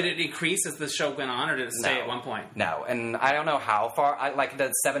answer. Did it increase as the show went on, or did it stay at one point? No, and I don't know how far.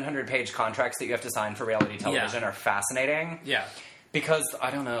 The 700-page contracts that you have to sign for reality television are fascinating. Yeah. Because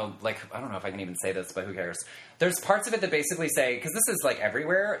I don't know if I can even say this, but who cares? There's parts of it that basically say, because this is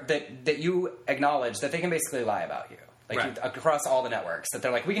everywhere, that you acknowledge that they can basically lie about you. Across all the networks, that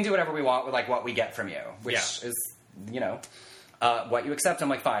they're we can do whatever we want with what we get from you, which is, what you accept. I'm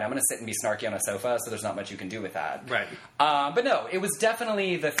fine, I'm going to sit and be snarky on a sofa, so there's not much you can do with that. Right. But no, it was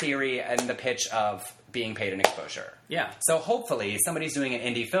definitely the theory and the pitch of being paid an exposure. Yeah. So hopefully somebody's doing an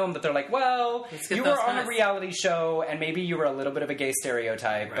indie film that they're you were on a reality show and maybe you were a little bit of a gay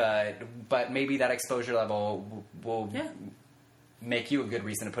stereotype, but maybe that exposure level will make you a good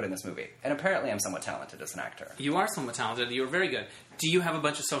reason to put in this movie. And apparently I'm somewhat talented as an actor. You are somewhat talented. You are very good. Do you have a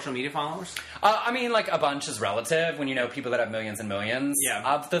bunch of social media followers? A bunch is relative when you know people that have millions and millions.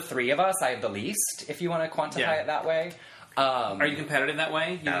 Yeah. Of the three of us, I have the least, if you want to quantify it that way. Are you competitive that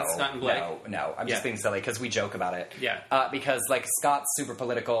way? You and Scott and Blake? No. I'm just being silly because we joke about it. Yeah. Because like Scott's super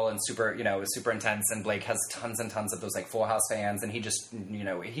political and super, super intense, and Blake has tons and tons of those like Full House fans, and he just,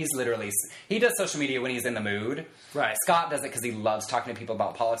 he does social media when he's in the mood. Right. Scott does it because he loves talking to people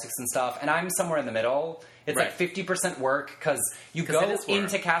about politics and stuff, and I'm somewhere in the middle. It's like 50% work because you go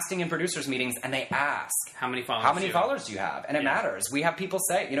into casting and producers meetings and they ask, how many followers do you have? And it matters. We have people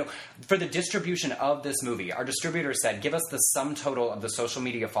say, for the distribution of this movie, our distributor said, give us the sum total of the social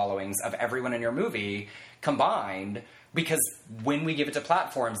media followings of everyone in your movie combined, because when we give it to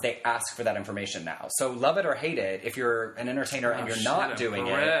platforms, they ask for that information now. So love it or hate it, if you're an entertainer and you're not doing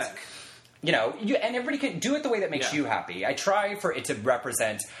it, and everybody can do it the way that makes you happy. I try for it to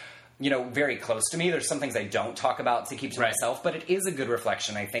represent very close to me. There's some things I don't talk about to keep to myself, but it is a good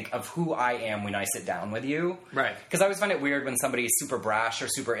reflection, I think, of who I am when I sit down with you. Right. Because I always find it weird when somebody's super brash or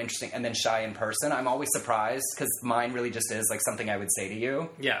super interesting and then shy in person. I'm always surprised because mine really just is like something I would say to you.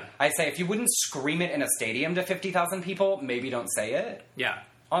 Yeah. I say, if you wouldn't scream it in a stadium to 50,000 people, maybe don't say it. Yeah.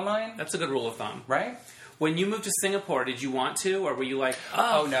 Online. That's a good rule of thumb. Right? When you moved to Singapore, did you want to, or were you like,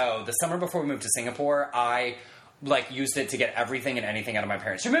 oh no. The summer before we moved to Singapore, I used it to get everything and anything out of my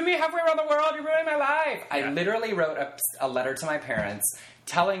parents. You moved me halfway around the world. You're ruining my life. Yeah. I literally wrote a letter to my parents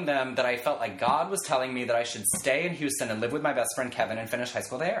telling them that I felt like God was telling me that I should stay in Houston and live with my best friend Kevin and finish high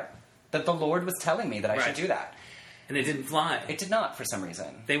school there. That the Lord was telling me that I should do that. And it didn't fly. It did not, for some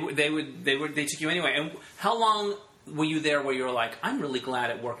reason. They took you anyway. And how long were you there where you were like, I'm really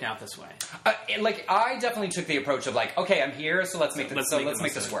glad it worked out this way? I definitely took the approach of like, okay, I'm here, so let's make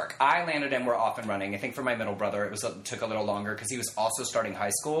this work. I landed and we're off and running. I think for my middle brother, it took a little longer because he was also starting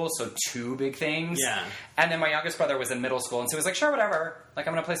high school, so 2 big things. Yeah. And then my youngest brother was in middle school, and so he was like, sure, whatever. Like,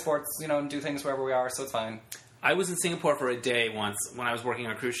 I'm going to play sports, and do things wherever we are, so it's fine. I was in Singapore for a day once when I was working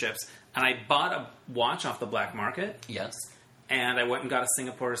on cruise ships, and I bought a watch off the black market. Yes. And I went and got a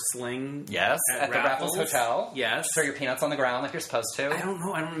Singapore sling. Yes, at the Raffles Hotel. Yes. Throw your peanuts on the ground like you're supposed to. I don't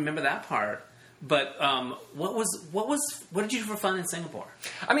know. I don't remember that part. But what did you do for fun in Singapore?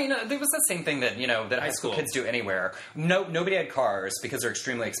 I mean, there was the same thing that that high school kids do anywhere. Nobody had cars because they're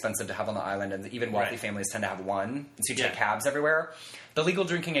extremely expensive to have on the island, and even wealthy families tend to have one. So you take cabs everywhere. The legal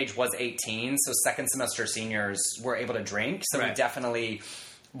drinking age was 18, so second semester seniors were able to drink. So we definitely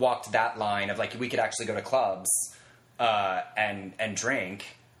walked that line of like we could actually go to clubs and drink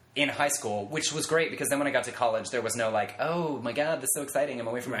in high school, which was great because then when I got to college, there was no like, oh my God, this is so exciting, I'm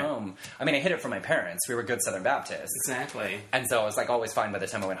away from home. I mean, I hid it from my parents. We were good Southern Baptists. Exactly. And so I was like always fine by the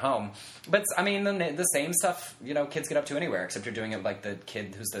time I went home. But I mean, the same stuff, kids get up to anywhere, except you're doing it like the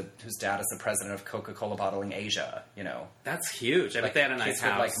kid whose dad is the president of Coca-Cola Bottling Asia, That's huge. I bet they had a nice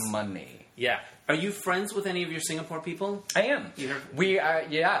house. Kids with like money. Yeah. Are you friends with any of your Singapore people? I am.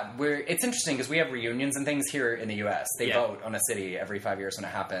 It's interesting because we have reunions and things here in the U.S. They vote on a city every 5 years when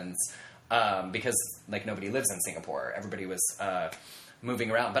it happens because like nobody lives in Singapore. Everybody was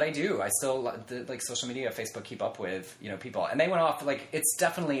moving around, but I still like social media, Facebook, keep up with people, and they went off like it's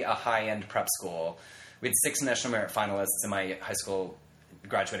definitely a high end prep school. We had 6 national merit finalists in my high school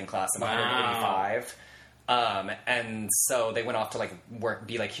graduating class of 185. And so they went off to like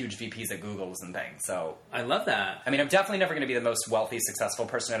be like huge VPs at Google's and things. So I love that. I mean, I'm definitely never going to be the most wealthy, successful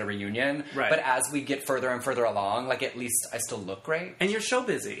person at a reunion. Right. But as we get further and further along, like at least I still look great. And you're show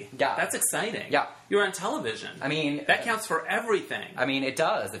busy. Yeah. That's exciting. Yeah. You're on television. I mean, that counts for everything. I mean, it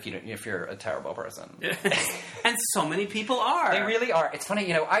does if you're a terrible person. And so many people are. They really are. It's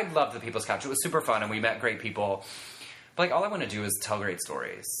funny, I loved the People's Couch. It was super fun, and we met great people. But like all I want to do is tell great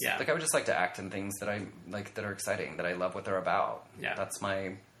stories. Yeah. Like I would just like to act in things that I like that are exciting, that I love what they're about. Yeah. That's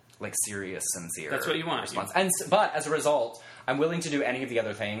my like serious, sincere. That's what you want. Response. But as a result, I'm willing to do any of the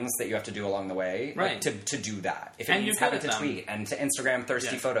other things that you have to do along the way. Right. Like, to do that. If it means having to tweet and to Instagram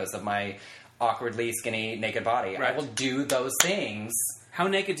thirsty photos of my awkwardly skinny naked body, I will do those things. How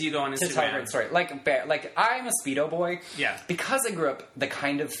naked do you go on Instagram? To tell a great story. Like, I'm a Speedo boy. Yeah. Because I grew up the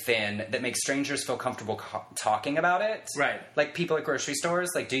kind of thin that makes strangers feel comfortable talking about it. Right. Like, people at grocery stores,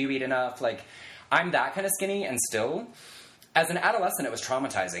 like, do you eat enough? Like, I'm that kind of skinny, and still, as an adolescent, it was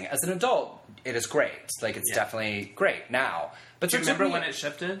traumatizing. As an adult, it is great. Like, it's definitely great now. But do you remember when it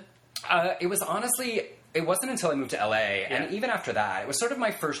shifted? It was honestly, it wasn't until I moved to LA, and even after that, it was sort of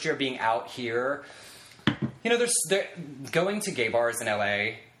my first year being out here. There's going to gay bars in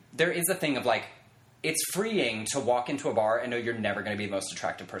LA, there is a thing of, like, it's freeing to walk into a bar and know you're never going to be the most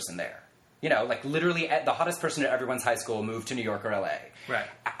attractive person there. Like, literally, the hottest person at everyone's high school moved to New York or LA. Right.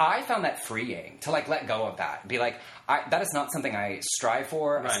 I found that freeing to, like, let go of that. Be like, that is not something I strive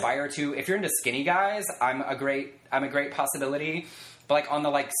for, aspire to. If you're into skinny guys, I'm a great possibility. But, like, on the,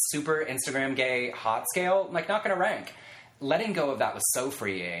 like, super Instagram gay hot scale, like, not going to rank. letting go of that was so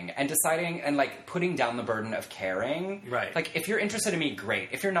freeing, and deciding and like putting down the burden of caring. Right. Like, if you're interested in me, great.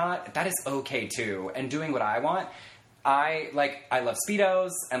 If you're not, that is okay too. And doing what I want. I love Speedos,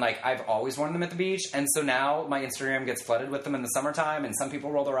 and like I've always worn them at the beach, and so now my Instagram gets flooded with them in the summertime, and some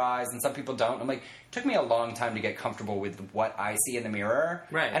people roll their eyes and some people don't. I'm like, it took me a long time to get comfortable with what I see in the mirror.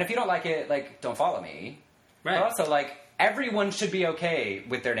 Right. And if you don't like it, like, don't follow me. Right. But also, like, everyone should be okay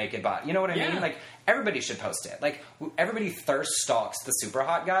with their naked body. You know what I Yeah. mean? Like, everybody should post it. Like, everybody thirst stalks the super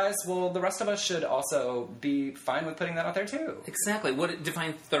hot guys. Well, the rest of us should also be fine with putting that out there, too. Exactly. What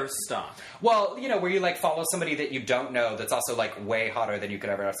define thirst stalk? Well, you know, where you, like, follow somebody that you don't know that's also, like, way hotter than you could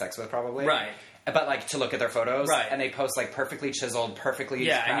ever have sex with, probably. Right. But, like, to look at their photos. Right. And they post, like, perfectly chiseled, perfectly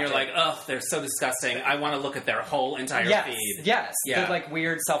Yeah, and you're crafted- like, ugh, they're so disgusting. I want to look at their whole entire Yes, feed. yes. Yeah. The, like,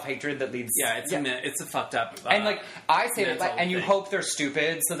 weird self-hatred that leads... Yeah, it's a fucked up. And, like, I say that, mental like, and you thing. hope they're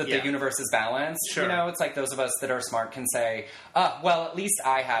stupid so that Yeah. the universe is balanced. Sure. You know, it's like those of us that are smart can say, well, at least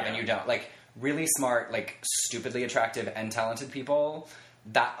I have and Yeah. you don't. Like, really smart, like, stupidly attractive and talented people,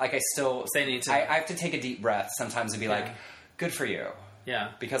 that, like, I still... They need to- I have to take a deep breath sometimes and be like, good for you. Yeah.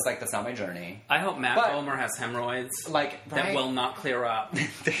 Because, like, that's not my journey. I hope Matt But- Bomer has hemorrhoids Like, that right? will not clear up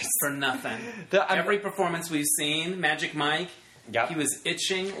There's- for nothing. I'm- Every performance we've seen, Magic Mike, Yep. he was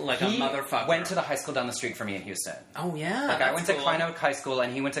itching like a He motherfucker. went to the high school down the street from me in Houston. Oh, yeah. Like, I that's went to cool. Klein Oak High School,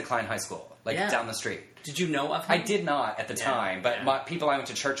 and he went to Klein High School, like, Yeah. down the street. Did you know of him? I did not at the Yeah, time, but yeah. people I went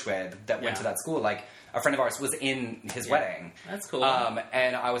to church with that went Yeah. to that school, like, a friend of ours was in his wedding. That's cool.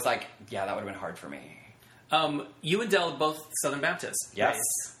 And I was like, yeah, that would have been hard for me. You and Del both Southern Baptist. Yes.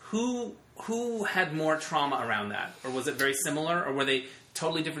 Right? Who had more trauma around that? Or was it very similar? Or were they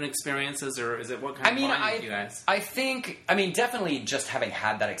totally different experiences? Or is it what kind of bonded you guys? I think, definitely just having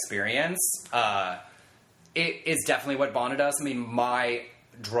had that experience, it is definitely what bonded us. I mean, my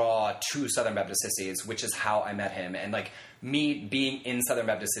draw to Southern Baptist Sissies, which is how I met him, and, like, me being in Southern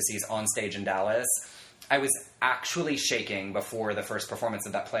Baptist Sissies on stage in Dallas, I was actually shaking before the first performance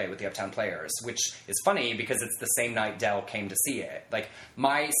of that play with the Uptown Players, which is funny because it's the same night Del came to see it. Like,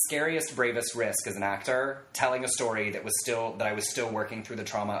 my scariest, bravest risk as an actor, telling a story that I was still working through the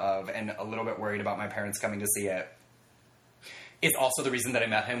trauma of, and a little bit worried about my parents coming to see it, is also the reason that I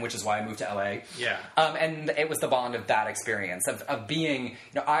met him, which is why I moved to LA. Yeah. And it was the bond of that experience, of being,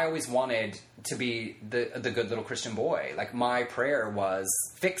 I always wanted to be the good little Christian boy. Like, my prayer was,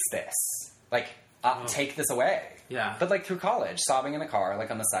 fix this. Like, take this away. Yeah. But, like, through college, sobbing in the car,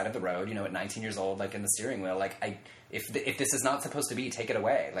 like, on the side of the road, at 19 years old, like, in the steering wheel, like, if this is not supposed to be, take it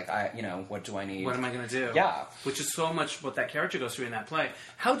away. Like, what do I need? What am I going to do? Yeah. Which is so much what that character goes through in that play.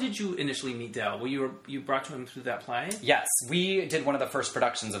 How did you initially meet Del? Were you brought to him through that play? Yes, we did one of the first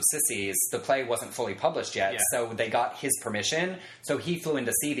productions of Sissies. The play wasn't fully published yet, Yeah. so they got his permission. So he flew in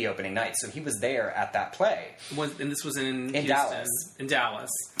to see the opening night. So he was there at that play. And this was in Houston, Dallas. In Dallas.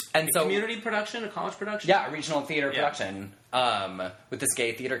 And a so- community production, a college production? Yeah, a regional theater Yeah. production with this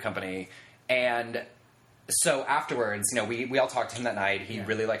gay theater company. And so afterwards, we all talked to him that night. He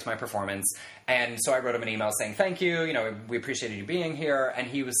really liked my performance. And so I wrote him an email saying, thank you, we appreciated you being here. And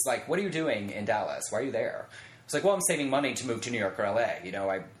he was like, what are you doing in Dallas? Why are you there? I was like, well, I'm saving money to move to New York or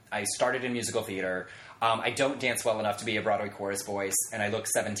LA. I started in musical theater. I don't dance well enough to be a Broadway chorus voice, and I look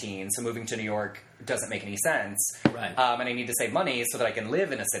 17, so moving to New York doesn't make any sense. Right. And I need to save money so that I can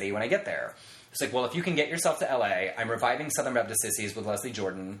live in a city when I get there. It's like, well, if you can get yourself to LA, I'm reviving Southern Baptist Sissies with Leslie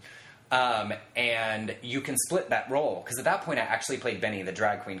Jordan, and you can split that role. Because at that point, I actually played Benny, the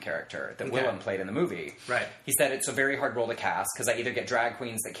drag queen character that Willem played in the movie. Right. He said it's a very hard role to cast, because I either get drag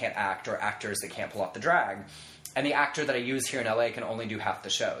queens that can't act or actors that can't pull off the drag. And the actor that I use here in LA can only do half the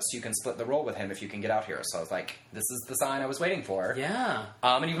show, so you can split the role with him if you can get out here. So I was like, this is the sign I was waiting for. Yeah.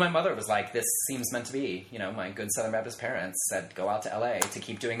 And even my mother was like, this seems meant to be. My good Southern Baptist parents said, go out to LA to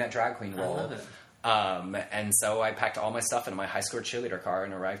keep doing that drag queen role. I love it. And so I packed all my stuff in my high school cheerleader car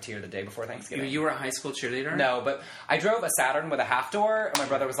and arrived here the day before Thanksgiving. You were a high school cheerleader? No, but I drove a Saturn with a half door, and my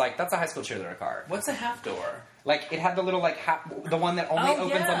brother was like, that's a high school cheerleader car. What's a half door? Like, it had the little, the one that only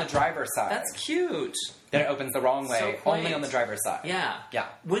opens on the driver's side. That's cute. Then it opens the wrong way, So quaint. only on the driver's side. Yeah. Yeah.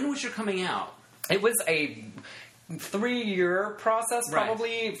 When was your coming out? It was a 3-year process, Right.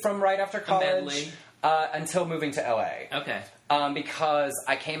 probably, from right after college until moving to LA. Okay. Because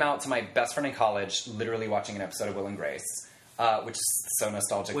I came out to my best friend in college literally watching an episode of Will and Grace, which is so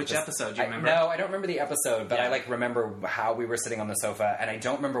nostalgic. Which episode? Do you remember? No, I don't remember the episode, but Yeah. I remember how we were sitting on the sofa, and I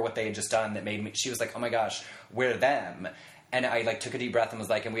don't remember what they had just done that made me. She was like, "Oh my gosh, we're them," and I took a deep breath and was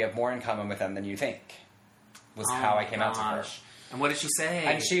like, "And we have more in common with them than you think." Was how I came out to her. And what did she say?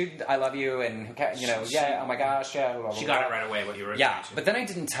 And I love you, and oh my gosh, yeah. Blah, blah, She blah. got it right away what you were Yeah, referring to. but then I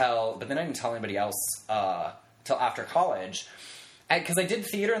didn't tell anybody else till after college. Because I did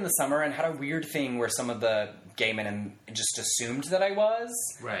theater in the summer and had a weird thing where some of the gay men just assumed that I was.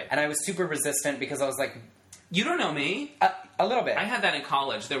 Right. And I was super resistant because I was like... You don't know me. A little bit. I had that in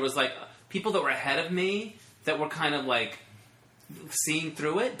college. There was, like, people that were ahead of me that were kind of, like, seeing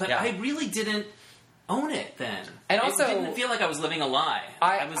through it. But I really didn't own it then. And also... It didn't feel like I was living a lie.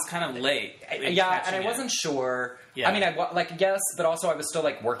 I was kind of late. Yeah, and I wasn't sure... Yeah. I mean, yes, but also I was still,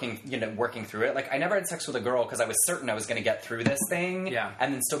 like, working through it. Like, I never had sex with a girl because I was certain I was going to get through this thing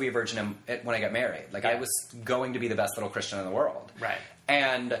and then still be a virgin when I got married. Like, I was going to be the best little Christian in the world. Right.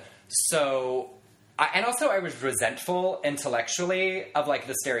 And so... and also I was resentful intellectually of, like,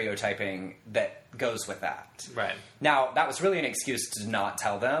 the stereotyping that goes with that. Right. Now, that was really an excuse to not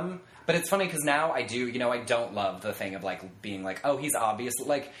tell them. But it's funny because now I do, I don't love the thing of, like, being like, oh, he's obvious.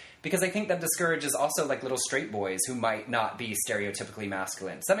 Like, because I think that discourages also, like, little straight boys who might not be stereotypically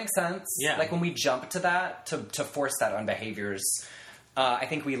masculine. Does that make sense? Yeah. Like, when we jump to that, to force that on behaviors, I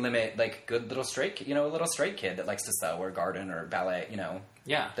think we limit, like, good little straight, a little straight kid that likes to sew or garden or ballet,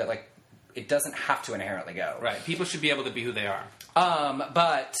 Yeah. That, like, it doesn't have to inherently go. Right. People should be able to be who they are.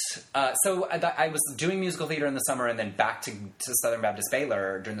 So I was doing musical theater in the summer and then back to Southern Baptist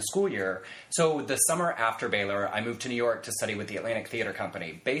Baylor during the school year. So the summer after Baylor, I moved to New York to study with the Atlantic Theater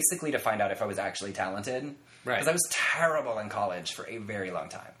Company, basically to find out if I was actually talented. Right. Because I was terrible in college for a very long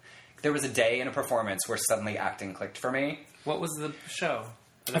time. There was a day in a performance where suddenly acting clicked for me. What was the show?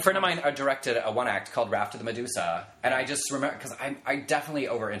 A friend of mine directed a one-act called Raft of the Medusa, and I just remember, because I definitely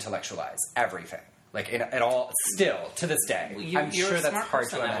over-intellectualize everything. Like, it all, still, to this day. I'm sure that's hard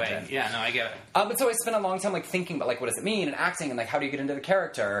to imagine. Yeah, no, I get it. But so I spent a long time, like, thinking about, like, what does it mean, and acting, and, like, how do you get into the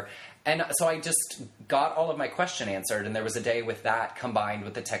character? And so I just got all of my question answered, and there was a day with that combined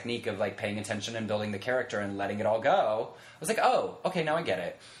with the technique of, like, paying attention and building the character and letting it all go. I was like, oh, okay, now I get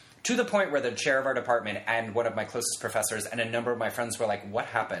it. To the point where the chair of our department and one of my closest professors and a number of my friends were like, what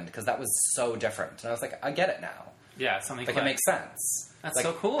happened? Because that was so different. And I was like, I get it now. Yeah, something like, it makes sense. That's like,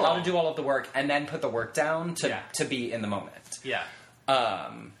 so cool. How to do all of the work and then put the work down to be in the moment. Yeah.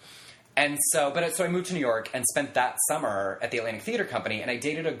 And so, so I moved to New York and spent that summer at the Atlantic Theater Company, and I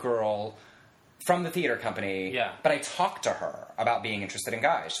dated a girl from the theater company. Yeah. But I talked to her about being interested in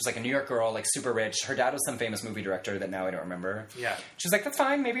guys. She's like a New York girl, like super rich. Her dad was some famous movie director that now I don't remember. Yeah. She's like, that's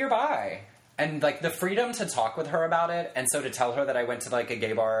fine, maybe you're bi. And, like, the freedom to talk with her about it, and so to tell her that I went to, like, a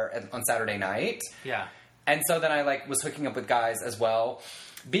gay bar on Saturday night. Yeah. And so then I, like, was hooking up with guys as well.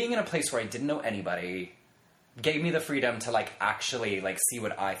 Being in a place where I didn't know anybody gave me the freedom to, like, actually, like, see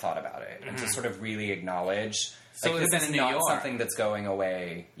what I thought about it. And to sort of really acknowledge... So like, this is not something that's going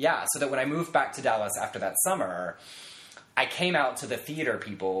away. Yeah, so that when I moved back to Dallas after that summer, I came out to the theater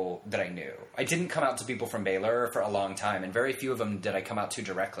people that I knew. I didn't come out to people from Baylor for a long time, and very few of them did I come out to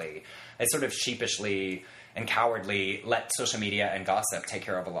directly. I sort of sheepishly and cowardly let social media and gossip take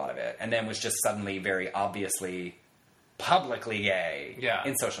care of a lot of it, and then was just suddenly very obviously publicly gay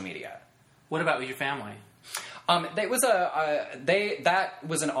in social media. What about with your family? That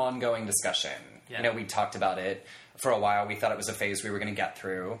was an ongoing discussion. Yeah. We talked about it for a while. We thought it was a phase we were going to get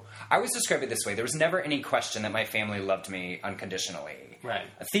through. I always describe it this way. There was never any question that my family loved me unconditionally. Right.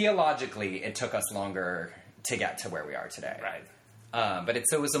 Theologically, it took us longer to get to where we are today. Right. But it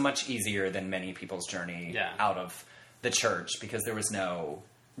was a much easier than many people's journey out of the church, because there was no,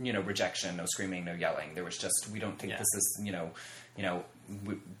 rejection, no screaming, no yelling. There was just, we don't think this is,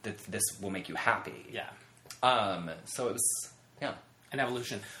 this will make you happy. Yeah. So it was, an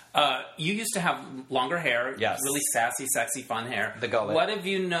evolution. You used to have longer hair. Yes. Really sassy, sexy, fun hair. The gullet. What have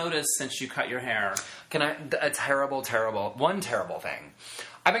you noticed since you cut your hair? A terrible thing.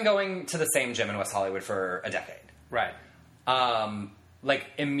 I've been going to the same gym in West Hollywood for a decade. Right. Like,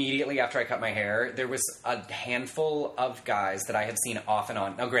 immediately after I cut my hair, there was a handful of guys that I had seen off and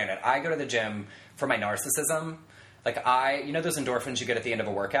on. Now, granted, I go to the gym for my narcissism. Like, those endorphins you get at the end of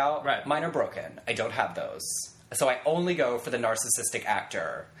a workout? Right. Mine are broken. I don't have those. So I only go for the narcissistic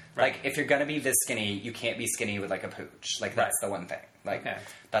actor. Right. Like, if you're gonna be this skinny, you can't be skinny with, like, a pooch. Like, that's the one thing. Like,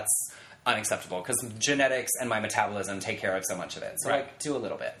 that's unacceptable, because genetics and my metabolism take care of so much of it. So I do a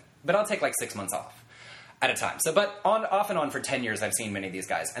little bit. But I'll take, like, 6 months off at a time. So, but off and on for 10 years, I've seen many of these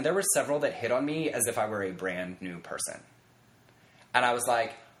guys. And there were several that hit on me as if I were a brand new person. And I was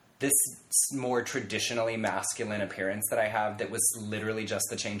like, this more traditionally masculine appearance that I have that was literally just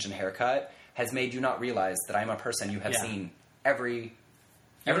the change in haircut has made you not realize that I'm a person you have seen every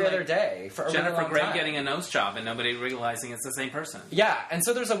other day for a really long time. Jennifer Grey getting a nose job and nobody realizing it's the same person. Yeah, and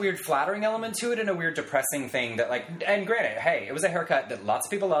so there's a weird flattering element to it and a weird depressing thing that, like, and granted, hey, it was a haircut that lots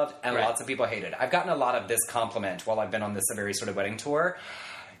of people loved and lots of people hated. I've gotten a lot of this compliment while I've been on this very sort of wedding tour.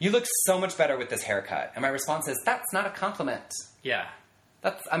 you look so much better with this haircut. And my response is, that's not a compliment. Yeah.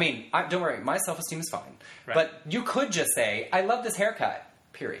 Don't worry, my self-esteem is fine. Right. But you could just say, I love this haircut,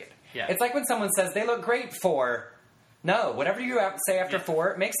 period. Yeah. It's like when someone says, they look great for... No, whatever you say after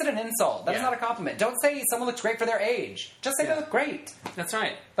 4 makes it an insult. That's not a compliment. Don't say someone looks great for their age. Just say they look great. That's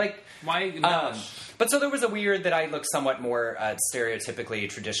right. Like, why? but so there was a weird that I looked somewhat more stereotypically,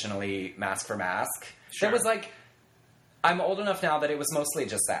 traditionally mask for mask. Sure. There was like, I'm old enough now that it was mostly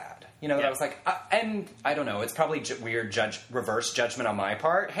just that. You know, that I was like, and I don't know, it's probably weird reverse judgment on my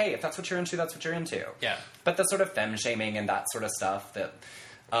part. Hey, if that's what you're into, that's what you're into. Yeah. But the sort of femme shaming and that sort of stuff that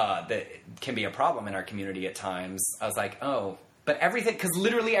can be a problem in our community at times. I was like, oh, but everything, because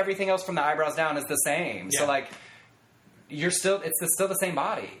literally everything else from the eyebrows down is the same. Yeah. So like, it's still the same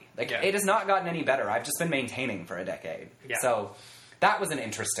body. Like, it has not gotten any better. I've just been maintaining for a decade. Yeah. So that was an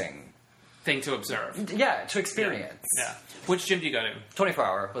interesting thing to observe. to experience. Yeah. Which gym do you go to?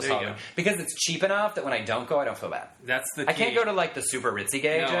 24-hour was There you solid. go. Because it's cheap enough that when I don't go, I don't feel bad. That's the key. I can't go to like the super ritzy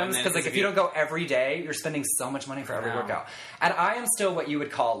gay No, gyms and then because like if you don't go every day, you're spending so much money for every No. workout. And I am still what you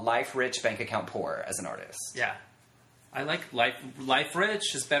would call life rich, bank account poor as an artist. Yeah. I like life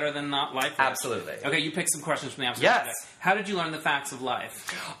rich is better than not life rich. Absolutely. Okay, you pick some questions from the episode. Yes. Today. How did you learn the facts of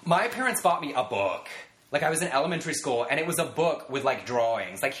life? My parents bought me a book. Like, I was in elementary school, and it was a book with, like,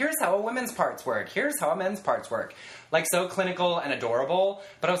 drawings. Like, here's how a women's parts work. Here's how a men's parts work. Like, so clinical and adorable.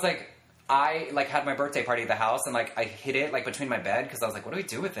 But I was like, I, like, had my birthday party at the house, and, like, I hid it, like, between my bed, because I was like, what do we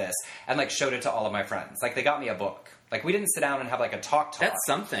do with this? And, like, showed it to all of my friends. Like, they got me a book. Like, we didn't sit down and have, like, a talk. That's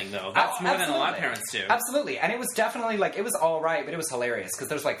something, though. That's more than a lot of parents do. Absolutely. And it was definitely, like, it was all right, but it was hilarious, because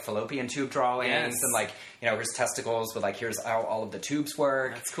there's, like, fallopian tube drawings, and, like, you know, here's testicles, but, like, here's how all of the tubes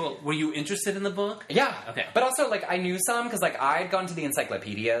work. That's cool. Were you interested in the book? Yeah. Okay. But also, like, I knew some, because, like, I'd gone to the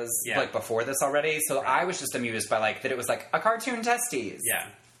encyclopedias, like, before this already, so I was just amused by, like, that it was, like, a cartoon testes. Yeah.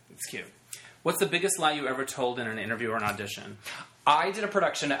 It's cute. What's the biggest lie you ever told in an interview or an audition? I did a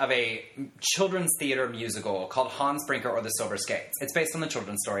production of a children's theater musical called Hans Brinker or the Silver Skates. It's based on the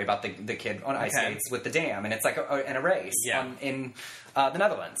children's story about the kid on ice skates with the dam, and it's like in a race in the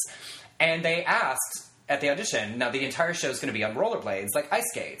Netherlands. And they asked at the audition, now the entire show is going to be on rollerblades, like ice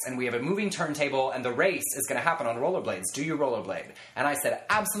skates, and we have a moving turntable, and the race is going to happen on rollerblades. Do you rollerblade? And I said,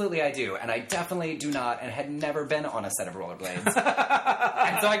 absolutely I do, and I definitely do not, and had never been on a set of rollerblades.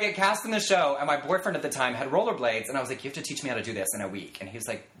 And so I get cast in the show, and my boyfriend at the time had rollerblades, and I was like, you have to teach me how to do this in a week. And he was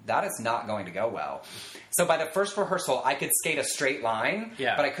like, that is not going to go well. So by the first rehearsal, I could skate a straight line,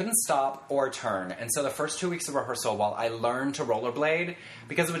 but I couldn't stop or turn. And so the first 2 weeks of rehearsal, while I learned to rollerblade,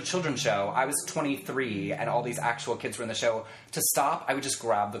 because it was a children's show, I was 23, and all these actual kids were in the show. To stop, I would just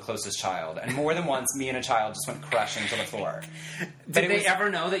grab the closest child. And more than once, me and a child just went crashing to the floor. Did they ever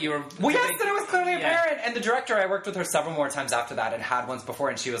know that you were... Well, yes, and it was clearly apparent. And the director, I worked with her several more times after that and had once before,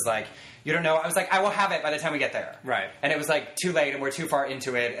 and she was like, you don't know? I was like, I will have it by the time we get there. Right. And it was like too late, and we're too far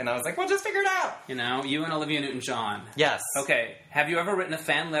into it, and I was like, we'll just figure it out. You know, you and Olivia Newton-John. Yes. Okay. Have you ever written a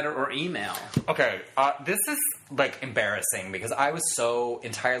fan letter or email? Okay, this is, like, embarrassing, because I was so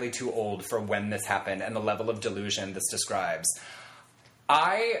entirely too old for when this happened and the level of delusion this describes.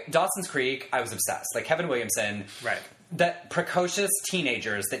 Dawson's Creek, I was obsessed. Like, Kevin Williamson. Right. That precocious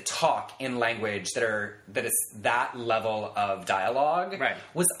teenagers that talk in language that is that level of dialogue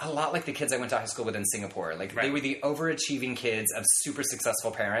was a lot like the kids I went to high school with in Singapore. Like, they were the overachieving kids of super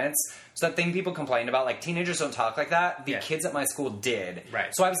successful parents. So that thing people complained about, like, teenagers don't talk like that, the kids at my school did.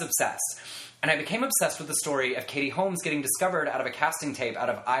 Right. So I was obsessed. And I became obsessed with the story of Katie Holmes getting discovered out of a casting tape out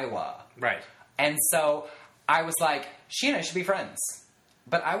of Iowa. Right. And so I was like, she and I should be friends.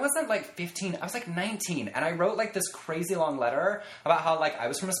 But I wasn't, like, 15. I was, like, 19. And I wrote, like, this crazy long letter about how, like, I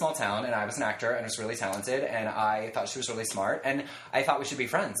was from a small town, and I was an actor, and was really talented, and I thought she was really smart, and I thought we should be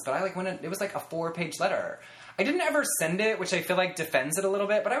friends. But I, like, it was, like, a 4-page letter. I didn't ever send it, which I feel like defends it a little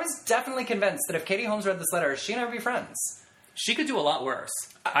bit, but I was definitely convinced that if Katie Holmes read this letter, she and I would be friends. She could do a lot worse.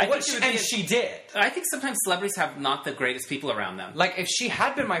 She did. I think sometimes celebrities have not the greatest people around them. Like, if she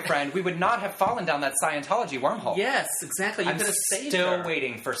had been my friend, we would not have fallen down that Scientology wormhole. Yes, exactly. You I'm could have saved still her.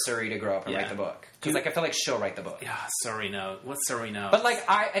 waiting for Suri to grow up and write the book. Because, like, I feel like she'll write the book. Yeah, Suri knows. What's Suri knows? But, like,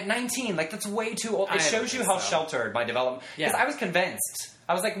 at 19, like, that's way too old. It shows you how sheltered my development... Because I was convinced.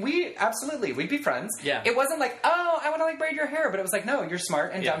 I was like, we'd be friends. Yeah. It wasn't like, oh, I want to, like, braid your hair. But it was like, no, you're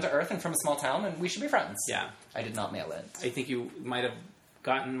smart and down to earth and from a small town, and we should be friends. Yeah. I did not mail it. I think you might have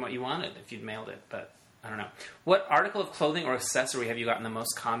gotten what you wanted if you'd mailed it, but... I don't know. What article of clothing or accessory have you gotten the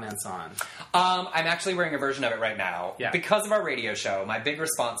most comments on? I'm actually wearing a version of it right now. Yeah. Because of our radio show, my big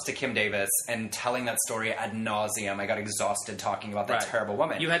response to Kim Davis and telling that story ad nauseum, I got exhausted talking about that terrible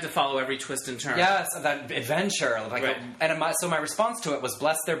woman. You had to follow every twist and turn. Yes, that adventure. Like, Right. so my response to it was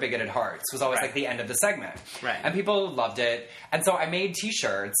 "Bless their bigoted hearts" was always Right. like the end of the segment. Right. And people loved it. And so I made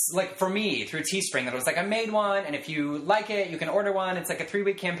T-shirts, like for me, through Teespring. That was like, I made one, and if you like it, you can order one. It's like a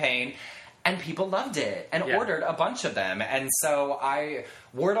 3-week campaign. And people loved it and ordered a bunch of them. And so I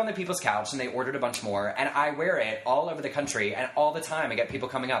wore it on the people's couch, and they ordered a bunch more. And I wear it all over the country, and all the time I get people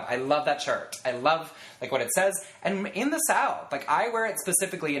coming up. I love that shirt. I love like what it says. And in the South, like I wear it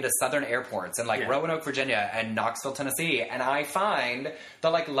specifically into southern airports and like Roanoke, Virginia, and Knoxville, Tennessee. And I find the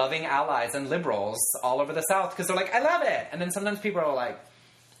like loving allies and liberals all over the South because they're like, I love it. And then sometimes people are like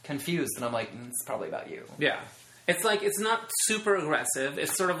confused, and I'm like, it's probably about you. Yeah. It's like, it's not super aggressive.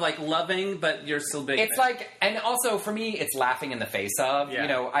 It's sort of like loving, but you're still big. It's like, and also for me, it's laughing in the face of, Yeah. you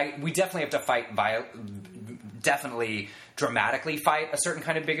know, we definitely have to fight, definitely dramatically fight a certain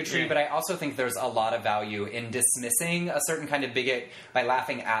kind of bigotry, but I also think there's a lot of value in dismissing a certain kind of bigot by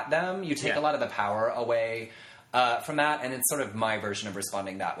laughing at them. You take a lot of the power away from that, and it's sort of my version of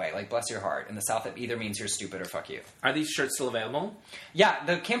responding that way. Like, bless your heart. In the South, it either means you're stupid or fuck you. Are these shirts still available? Yeah,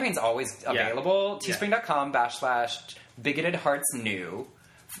 the campaign's always available. Teespring.com/bigoted hearts new.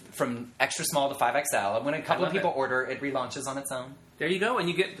 From extra small to 5XL. And when a couple of people order, it relaunches on its own. There you go, and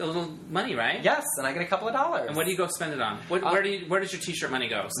you get a little money, right? Yes, and I get a couple of dollars. And what do you go spend it on? Where does your T-shirt money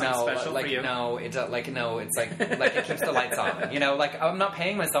go? Something special for you? No, it's like it keeps the lights on. You know, like I'm not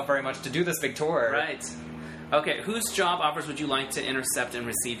paying myself very much to do this big tour. Right. Okay, whose job offers would you like to intercept and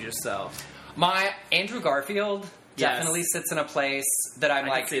receive yourself? My Andrew Garfield definitely sits in a place that I'm I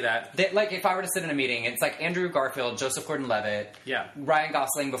like... can see that. Like, if I were to sit in a meeting, it's like Andrew Garfield, Joseph Gordon-Levitt, Ryan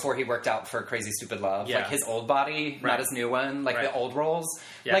Gosling before he worked out for Crazy Stupid Love, like his old body, not his new one, like the old roles.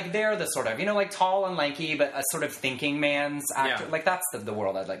 Yeah. Like, they're the sort of, you know, like tall and lanky, but a sort of thinking man's actor. Like, that's the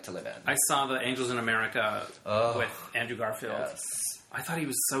world I'd like to live in. I saw the Angels in America with Andrew Garfield. Yes. I thought he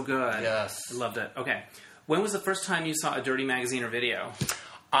was so good. Yes. I loved it. Okay. When was the first time you saw a dirty magazine or video?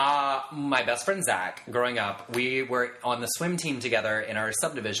 My best friend Zach, growing up, we were on the swim team together in our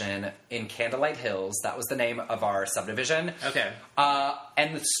subdivision in Candlelight Hills. That was the name of our subdivision. Okay.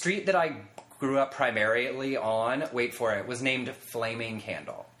 And the street that I grew up primarily on, wait for it, was named Flaming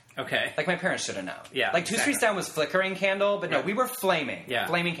Candle. Okay. Like my parents should have known. Yeah. Like 2 streets down was Flickering Candle, but no, we were Flaming. Yeah.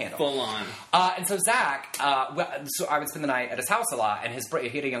 Flaming Candle. Full on. And so Zach, so I would spend the night at his house a lot, and he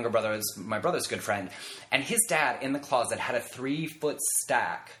had a younger brother, my brother's good friend, and his dad in the closet had a 3-foot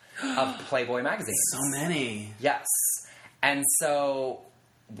stack of Playboy magazines. So many. Yes. And so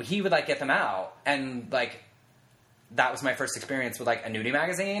he would like get them out, and like that was my first experience with like a nudie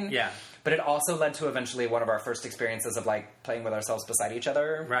magazine. Yeah. But it also led to eventually one of our first experiences of like playing with ourselves beside each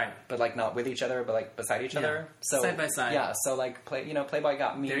other. Right. But like not with each other, but like beside each other. So side by side. Yeah. So like Playboy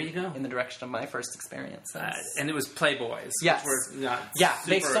got me There you go. in the direction of my first experience. And it was Playboys. Yes. Which were not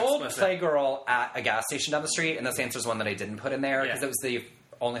They super sold explicit. Playgirl at a gas station down the street, and this answer's one that I didn't put in there because Yeah. it was the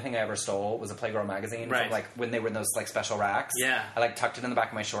only thing I ever stole was a Playgirl magazine. Right. From, like when they were in those like special racks. Yeah. I like tucked it in the back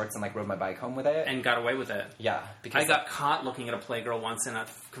of my shorts and like rode my bike home with it. And got away with it. Yeah. Because I got caught looking at a Playgirl once in a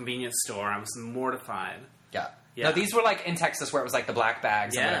convenience store. I was mortified. Yeah. Yeah. No, these were like in Texas where it was like the black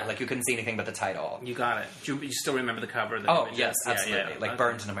bags. Yeah. And whatever. Like you couldn't see anything but the title. You got it. Do you still remember the cover? The Oh, images? yes, Yeah, absolutely. yeah. Like Okay.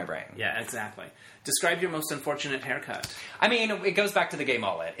 burned into my brain. Yeah, exactly. Describe your most unfortunate haircut. I mean, it goes back to the gay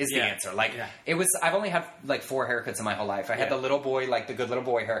mullet is the Yeah. answer. Like, Yeah. it was, I've only had like 4 haircuts in my whole life. I had Yeah. the little boy, like the good little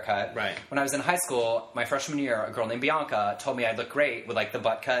boy haircut. Right. When I was in high school, my freshman year, a girl named Bianca told me I'd look great with like the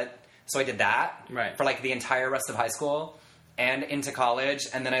butt cut. So I did that. Right. For like the entire rest of high school and into college.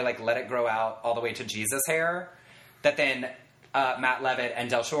 And then I like let it grow out all the way to Jesus hair. That then Matt Levitt and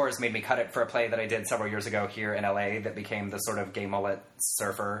Del Shores made me cut it for a play that I did several years ago here in LA that became the sort of gay mullet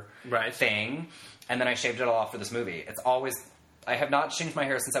surfer thing. And then I shaved it all off for this movie. It's always... I have not changed my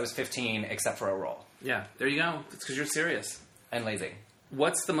hair since I was 15 except for a roll. Yeah, there you go. It's because you're serious. And lazy.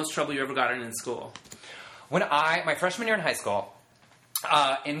 What's the most trouble you ever gotten in school? When my freshman year in high school,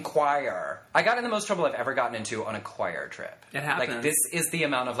 in choir, I got in the most trouble I've ever gotten into on a choir trip. It happens. Like, this is the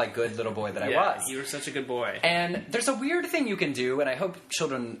amount of, like, good little boy that I was. You were such a good boy. And there's a weird thing you can do, and I hope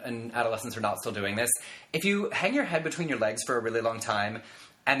children and adolescents are not still doing this. If you hang your head between your legs for a really long time,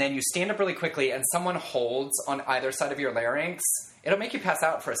 and then you stand up really quickly, and someone holds on either side of your larynx. It'll make you pass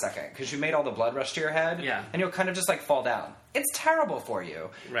out for a second because you made all the blood rush to your head, and you'll kind of just like fall down. It's terrible for you.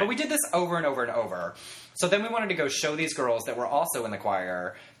 Right. But we did this over and over and over. So then we wanted to go show these girls that were also in the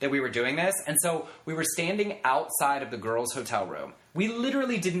choir that we were doing this, and so we were standing outside of the girls' hotel room. We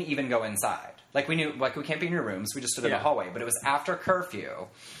literally didn't even go inside. Like, we knew, like, we can't be in your rooms. We just stood in the hallway. But it was after curfew.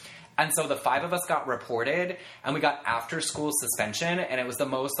 And so the 5 of us got reported, and we got after-school suspension, and it was the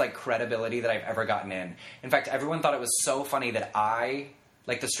most, like, credibility that I've ever gotten in. In fact, everyone thought it was so funny that I,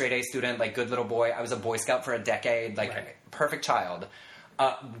 like, the straight-A student, like, good little boy, I was a Boy Scout for a decade, like, perfect child,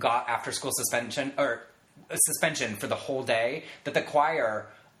 got after-school suspension for the whole day, that the choir...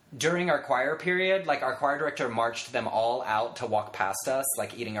 During our choir period, like, our choir director marched them all out to walk past us,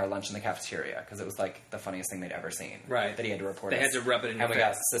 like, eating our lunch in the cafeteria, because it was, like, the funniest thing they'd ever seen. Right. That he had to report They us. had to rub it in your face. And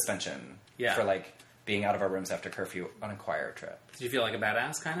we got suspension for, like, being out of our rooms after curfew on a choir trip. Did you feel like a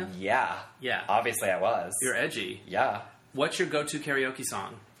badass, kind of? Yeah. Yeah. Obviously I was. You're edgy. Yeah. What's your go-to karaoke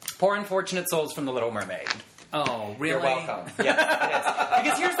song? Poor Unfortunate Souls from The Little Mermaid. Oh, really? You're welcome. Yes, it is.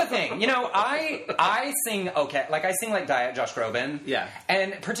 Because here's the thing. You know, I sing okay. Like, I sing like Diet Josh Groban. Yeah.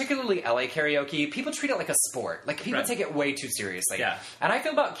 And particularly LA karaoke, people treat it like a sport. Like, people take it way too seriously. Yeah. And I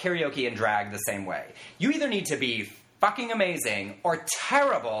feel about karaoke and drag the same way. You either need to be fucking amazing or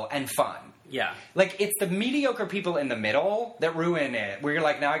terrible and fun. Yeah. Like, it's the mediocre people in the middle that ruin it, where you're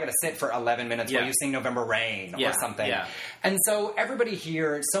like, now I gotta sit for 11 minutes while you sing November Rain or something. Yeah. And so everybody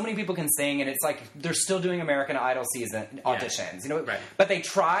here, so many people can sing, and it's like they're still doing American Idol season auditions, you know? Right. But they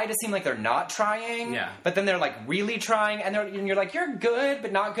try to seem like they're not trying, but then they're like really trying, and you're like, you're good,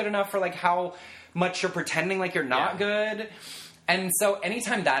 but not good enough for like how much you're pretending like you're not good. And so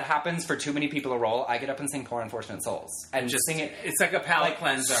anytime that happens for too many people to roll, I get up and sing Poor Unfortunate Souls. And just sing it. It's like a palate like,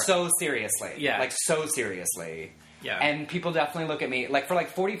 cleanser. So seriously. Yeah. Like, so seriously. Yeah. And people definitely look at me, like, for like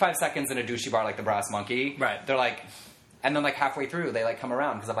 45 seconds in a douchey bar like the Brass Monkey. Right. They're like, and then like halfway through, they like come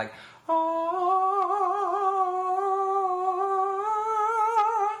around because I'm like,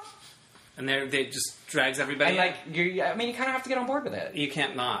 and they just drags everybody. And like, you kind of have to get on board with it. You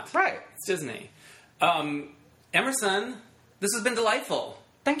can't not. Right. It's Disney. Emerson, this has been delightful.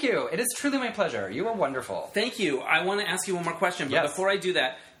 Thank you. It is truly my pleasure. You are wonderful. Thank you. I want to ask you one more question, but before I do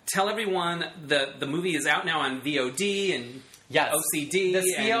that, tell everyone the movie is out now on VOD and OCD. The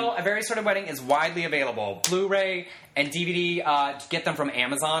Spiel, A Very Sordid Wedding, is widely available. Blu-ray and DVD, get them from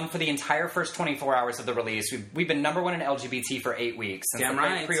Amazon for the entire first 24 hours of the release. We've been number 1 in LGBT for 8 weeks since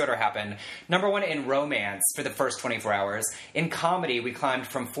the pre-order happened. Number 1 in romance for the first 24 hours. In comedy, we climbed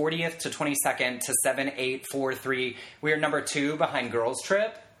from 40th to 22nd to 7, 8, 4, 3. We are number 2 behind Girls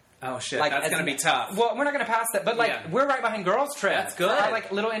Trip. Oh, shit. Like, that's going to be tough. Well, we're not going to pass that, but, like, we're right behind Girls Trip. That's good. For our,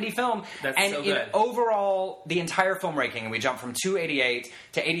 like, little indie film. That's and so good. And overall, the entire film ranking, we jumped from 288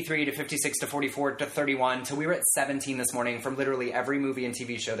 to 83 to 56 to 44 to 31 till we were at 17 this morning from literally every movie and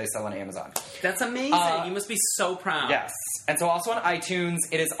TV show they sell on Amazon. That's amazing. You must be so proud. Yes. And so also on iTunes,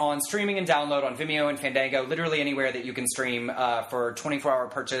 it is on streaming and download on Vimeo and Fandango, literally anywhere that you can stream for 24-hour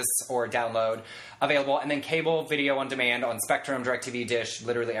purchase or download available. And then cable, video on demand on Spectrum, DirecTV, Dish,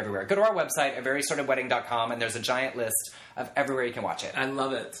 literally everywhere. Go to our website, averysordidwedding.com, and there's a giant list of everywhere you can watch it. I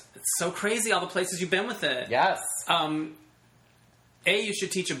love it. It's so crazy, all the places you've been with it. Yes. You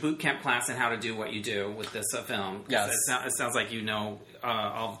should teach a boot camp class in how to do what you do with this film. Yes. It sounds like you know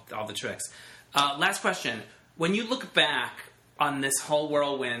all the tricks. Last question. When you look back on this whole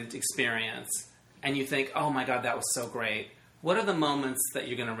whirlwind experience and you think, oh my God, that was so great, what are the moments that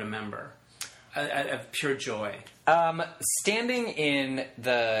you're going to remember of pure joy? Standing in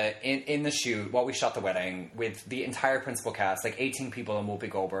the shoot while we shot the wedding with the entire principal cast, like 18 people and Whoopi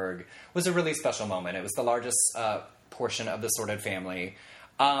Goldberg, was a really special moment. It was the largest portion of the Sordid family.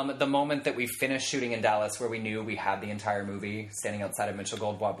 The moment that we finished shooting in Dallas, where we knew we had the entire movie, standing outside of Mitchell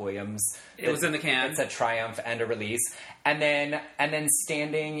Goldwab Williams. It was in the can. It's a triumph and a release. And then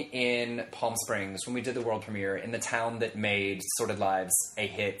standing in Palm Springs when we did the world premiere in the town that made Sordid Lives a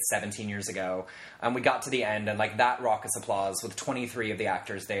hit 17 years ago. We got to the end, and like that raucous applause with 23 of the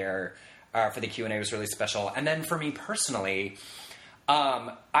actors there for the Q&A was really special. And then for me personally,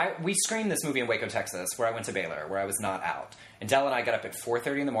 we screened this movie in Waco, Texas, where I went to Baylor, where I was not out. And Dell and I got up at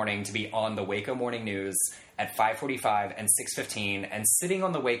 4:30 in the morning to be on the Waco Morning News at 5:45 and 6:15, and sitting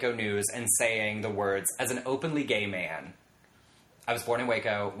on the Waco News and saying the words, as an openly gay man. I was born in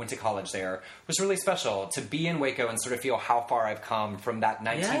Waco, went to college there. It was really special to be in Waco and sort of feel how far I've come from that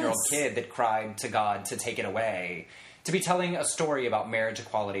 19-year-old kid that cried to God to take it away, to be telling a story about marriage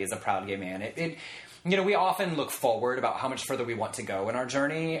equality as a proud gay man. You know, we often look forward about how much further we want to go in our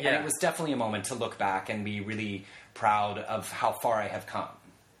journey, and it was definitely a moment to look back and be really proud of how far I have come.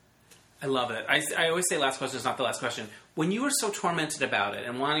 I love it. I always say last question is not the last question. When you were so tormented about it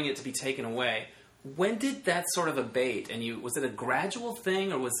and wanting it to be taken away, when did that sort of abate? And was it a gradual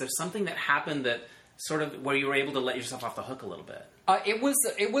thing, or was there something that happened that sort of where you were able to let yourself off the hook a little bit? It was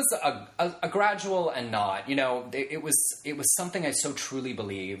a gradual and not. It was something I so truly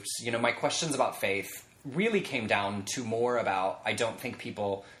believed. My questions about faith really came down to more about, I don't think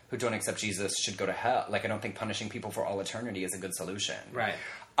people who don't accept Jesus should go to hell. Like, I don't think punishing people for all eternity is a good solution. Right.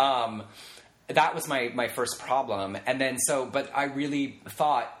 That was my first problem. And then but I really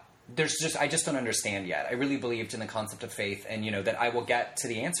thought, I just don't understand yet. I really believed in the concept of faith and, that I will get to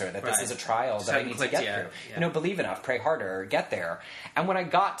the answer, that this is a trial that I need to get through. Yeah. Believe enough, pray harder, get there. And when I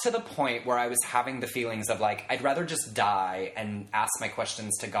got to the point where I was having the feelings of, like, I'd rather just die and ask my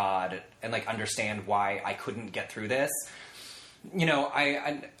questions to God and, like, understand why I couldn't get through this,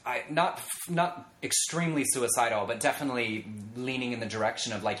 I not extremely suicidal, but definitely leaning in the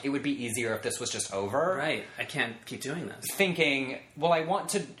direction of, like, it would be easier if this was just over. Right. I can't keep doing this. Thinking, well, I want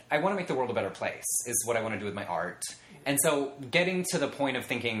to make the world a better place is what I want to do with my art. And so getting to the point of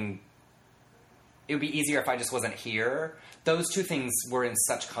thinking it would be easier if I just wasn't here, those two things were in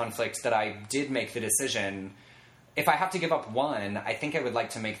such conflict that I did make the decision, if I have to give up one, I think I would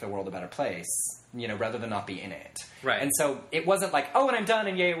like to make the world a better place, rather than not be in it. Right. And so it wasn't like, oh, and I'm done,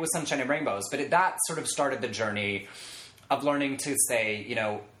 and yay, it was sunshine and rainbows. But that sort of started the journey of learning to say,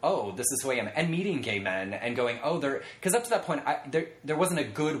 oh, this is who I am. And meeting gay men and going, because up to that point, there wasn't a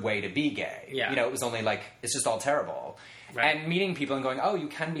good way to be gay. Yeah. It was only like, it's just all terrible. Right. And meeting people and going, oh, you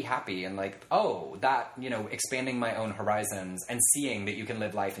can be happy. And like, oh, that, expanding my own horizons and seeing that you can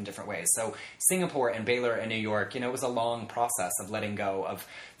live life in different ways. So Singapore and Baylor and New York, it was a long process of letting go of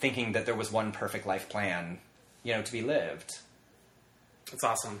thinking that there was one perfect life plan, to be lived. That's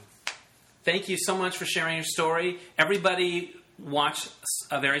awesome. Thank you so much for sharing your story. Everybody watch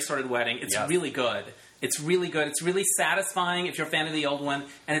A Very Sordid Wedding. It's really good. It's really good. It's really satisfying if you're a fan of the old one,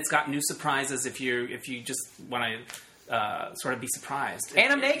 and it's got new surprises if you just want to sort of be surprised.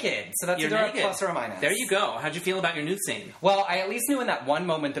 And I'm naked, so that's either a plus or a minus. There you go. How'd you feel about your nude scene? Well, I at least knew in that one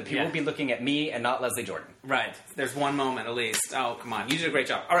moment that people would be looking at me and not Leslie Jordan. Right. There's one moment at least. Oh, come on. You did a great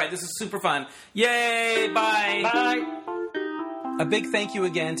job. All right, this is super fun. Yay! Bye! Bye! A big thank you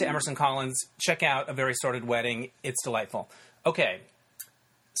again to Emerson Collins. Check out A Very Sordid Wedding. It's delightful. Okay,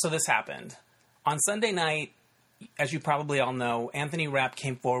 so this happened. On Sunday night, as you probably all know, Anthony Rapp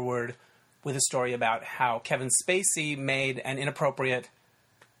came forward with a story about how Kevin Spacey made an inappropriate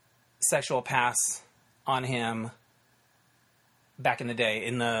sexual pass on him back in the day,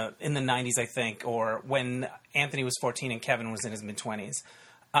 in the 90s, I think, or when Anthony was 14 and Kevin was in his mid-20s.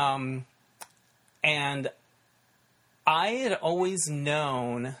 And I had always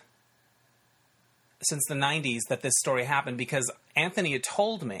known since the 90s that this story happened because Anthony had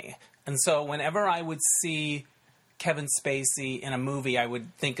told me. And so whenever I would see Kevin Spacey in a movie, I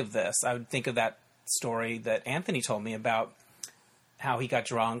would think of this. I would think of that story that Anthony told me about how he got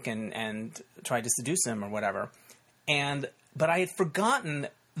drunk and tried to seduce him or whatever. But I had forgotten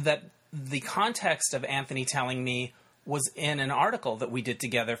that the context of Anthony telling me was in an article that we did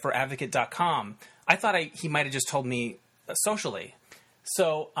together for Advocate.com. I thought he might have just told me socially.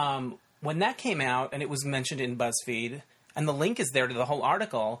 So when that came out and it was mentioned in BuzzFeed, and the link is there to the whole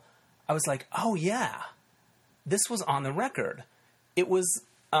article, I was like, oh yeah, this was on the record. It was,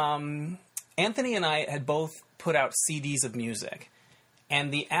 Anthony and I had both put out CDs of music,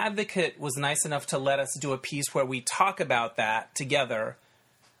 and the Advocate was nice enough to let us do a piece where we talk about that together,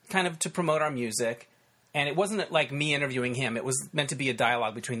 kind of to promote our music. And it wasn't like me interviewing him. It was meant to be a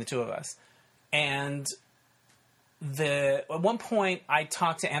dialogue between the two of us. And at one point, I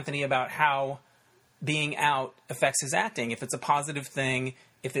talked to Anthony about how being out affects his acting. If it's a positive thing,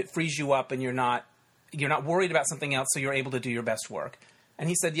 if it frees you up and you're not worried about something else, so you're able to do your best work. And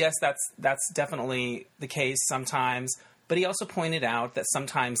he said, yes, that's definitely the case sometimes. But he also pointed out that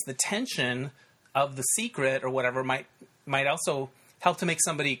sometimes the tension of the secret or whatever might also help to make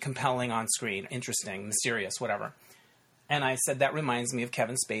somebody compelling on screen, interesting, mysterious, whatever. And I said, that reminds me of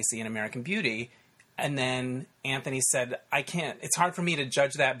Kevin Spacey in American Beauty. And then Anthony said, it's hard for me to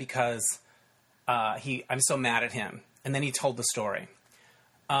judge that because I'm so mad at him. And then he told the story.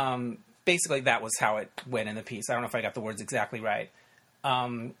 Basically, that was how it went in the piece. I don't know if I got the words exactly right.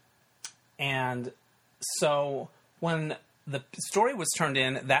 And so when the story was turned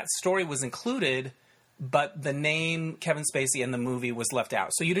in, that story was included, but the name Kevin Spacey in the movie was left out.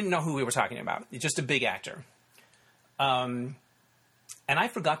 So you didn't know who we were talking about. It's just a big actor. And I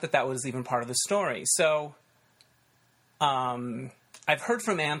forgot that was even part of the story. So I've heard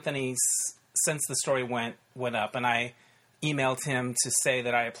from Anthony since the story went up, and I emailed him to say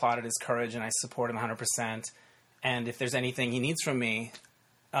that I applauded his courage and I support him 100%. And if there's anything he needs from me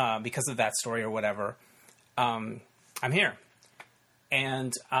because of that story or whatever, I'm here.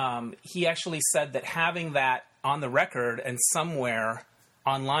 And he actually said that having that on the record and somewhere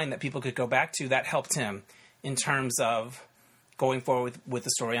online that people could go back to, that helped him in terms of going forward with the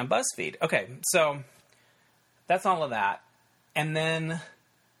story on BuzzFeed. Okay, so that's all of that. And then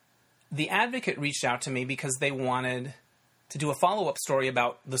The Advocate reached out to me because they wanted to do a follow-up story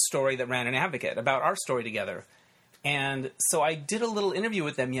about the story that ran an Advocate, about our story together. And so I did a little interview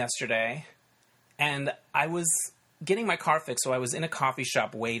with them yesterday, and I was getting my car fixed, so I was in a coffee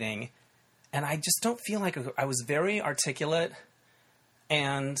shop waiting, and I just don't feel like I was very articulate.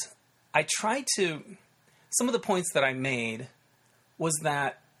 And I tried to... Some of the points that I made was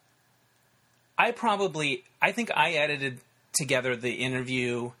that I think I edited together the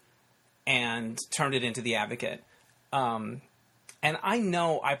interview and turned it into The Advocate. And I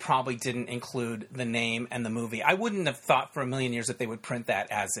know I probably didn't include the name and the movie. I wouldn't have thought for a million years that they would print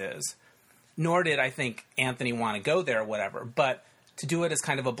that as is. Nor did I think Anthony want to go there or whatever. But to do it as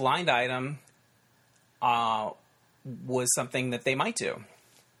kind of a blind item was something that they might do.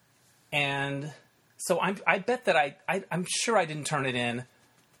 And so I bet that I'm sure I didn't turn it in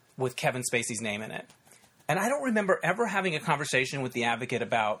with Kevin Spacey's name in it. And I don't remember ever having a conversation with The Advocate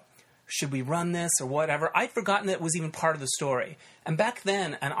about, should we run this or whatever? I'd forgotten that it was even part of the story. And back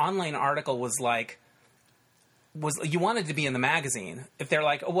then, an online article was you wanted to be in the magazine. If they're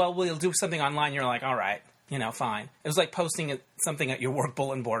like, oh, well, we'll do something online, you're like, all right, fine. It was like posting something at your work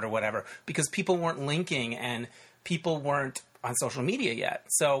bulletin board or whatever, because people weren't linking and people weren't on social media yet.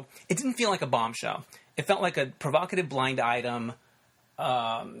 So it didn't feel like a bombshell. It felt like a provocative blind item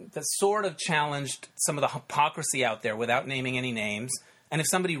that sort of challenged some of the hypocrisy out there without naming any names. And if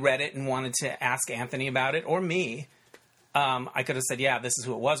somebody read it and wanted to ask Anthony about it, or me, I could have said, yeah, this is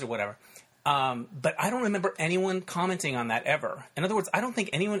who it was or whatever. But I don't remember anyone commenting on that ever. In other words, I don't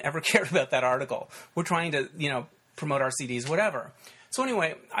think anyone ever cared about that article. We're trying to, promote our CDs, whatever. So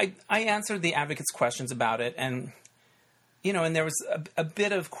anyway, I answered The Advocate's questions about it. And, and there was a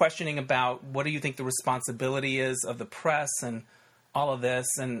bit of questioning about what do you think the responsibility is of the press and all of this.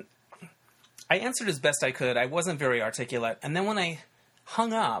 And I answered as best I could. I wasn't very articulate. And then when I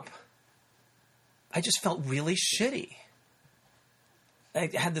hung up, I just felt really shitty. I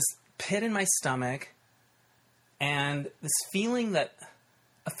had this pit in my stomach and this feeling a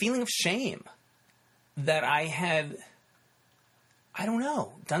feeling of shame that I had, I don't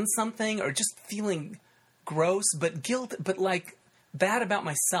know, done something or just feeling gross, but guilt, but like bad about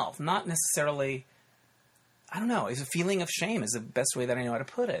myself, not necessarily, I don't know, it's a feeling of shame is the best way that I know how to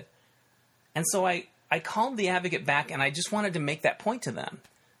put it. And so I called The Advocate back and I just wanted to make that point to them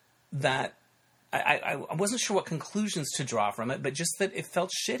that I wasn't sure what conclusions to draw from it, but just that it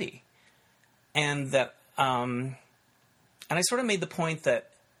felt shitty. And that, and I sort of made the point that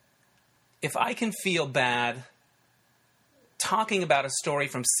if I can feel bad talking about a story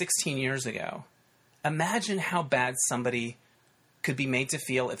from 16 years ago, imagine how bad somebody could be made to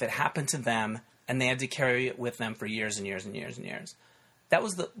feel if it happened to them and they had to carry it with them for years and years and years and years. That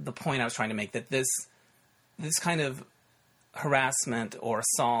was the point I was trying to make, that this kind of harassment or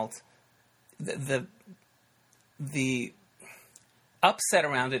assault, the upset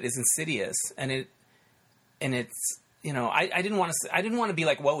around it is insidious, and it's I didn't want to be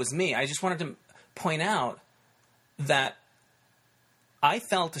like, woe is me. I just wanted to point out that I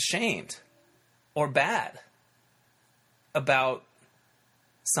felt ashamed or bad about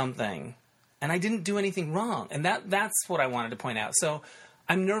something, and I didn't do anything wrong, and that's what I wanted to point out. So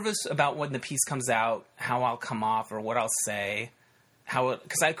I'm nervous about when the piece comes out, how I'll come off or what I'll say,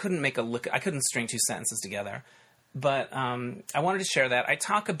 because I couldn't string two sentences together. But I wanted to share that. I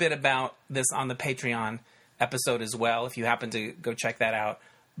talk a bit about this on the Patreon episode as well, if you happen to go check that out.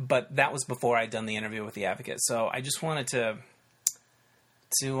 But that was before I'd done the interview with The Advocate. So I just wanted to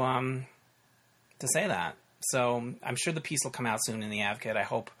say that. So I'm sure the piece will come out soon in The Advocate. I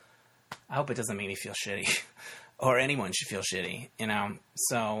hope it doesn't make me feel shitty. Or anyone should feel shitty,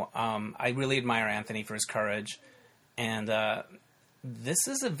 So I really admire Anthony for his courage. And this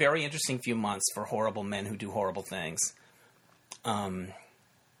is a very interesting few months for horrible men who do horrible things.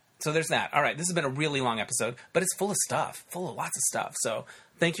 So there's that. All right, this has been a really long episode, but it's full of stuff, full of lots of stuff. So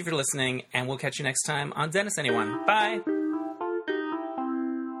thank you for listening, and we'll catch you next time on Dennis Anyone. Bye!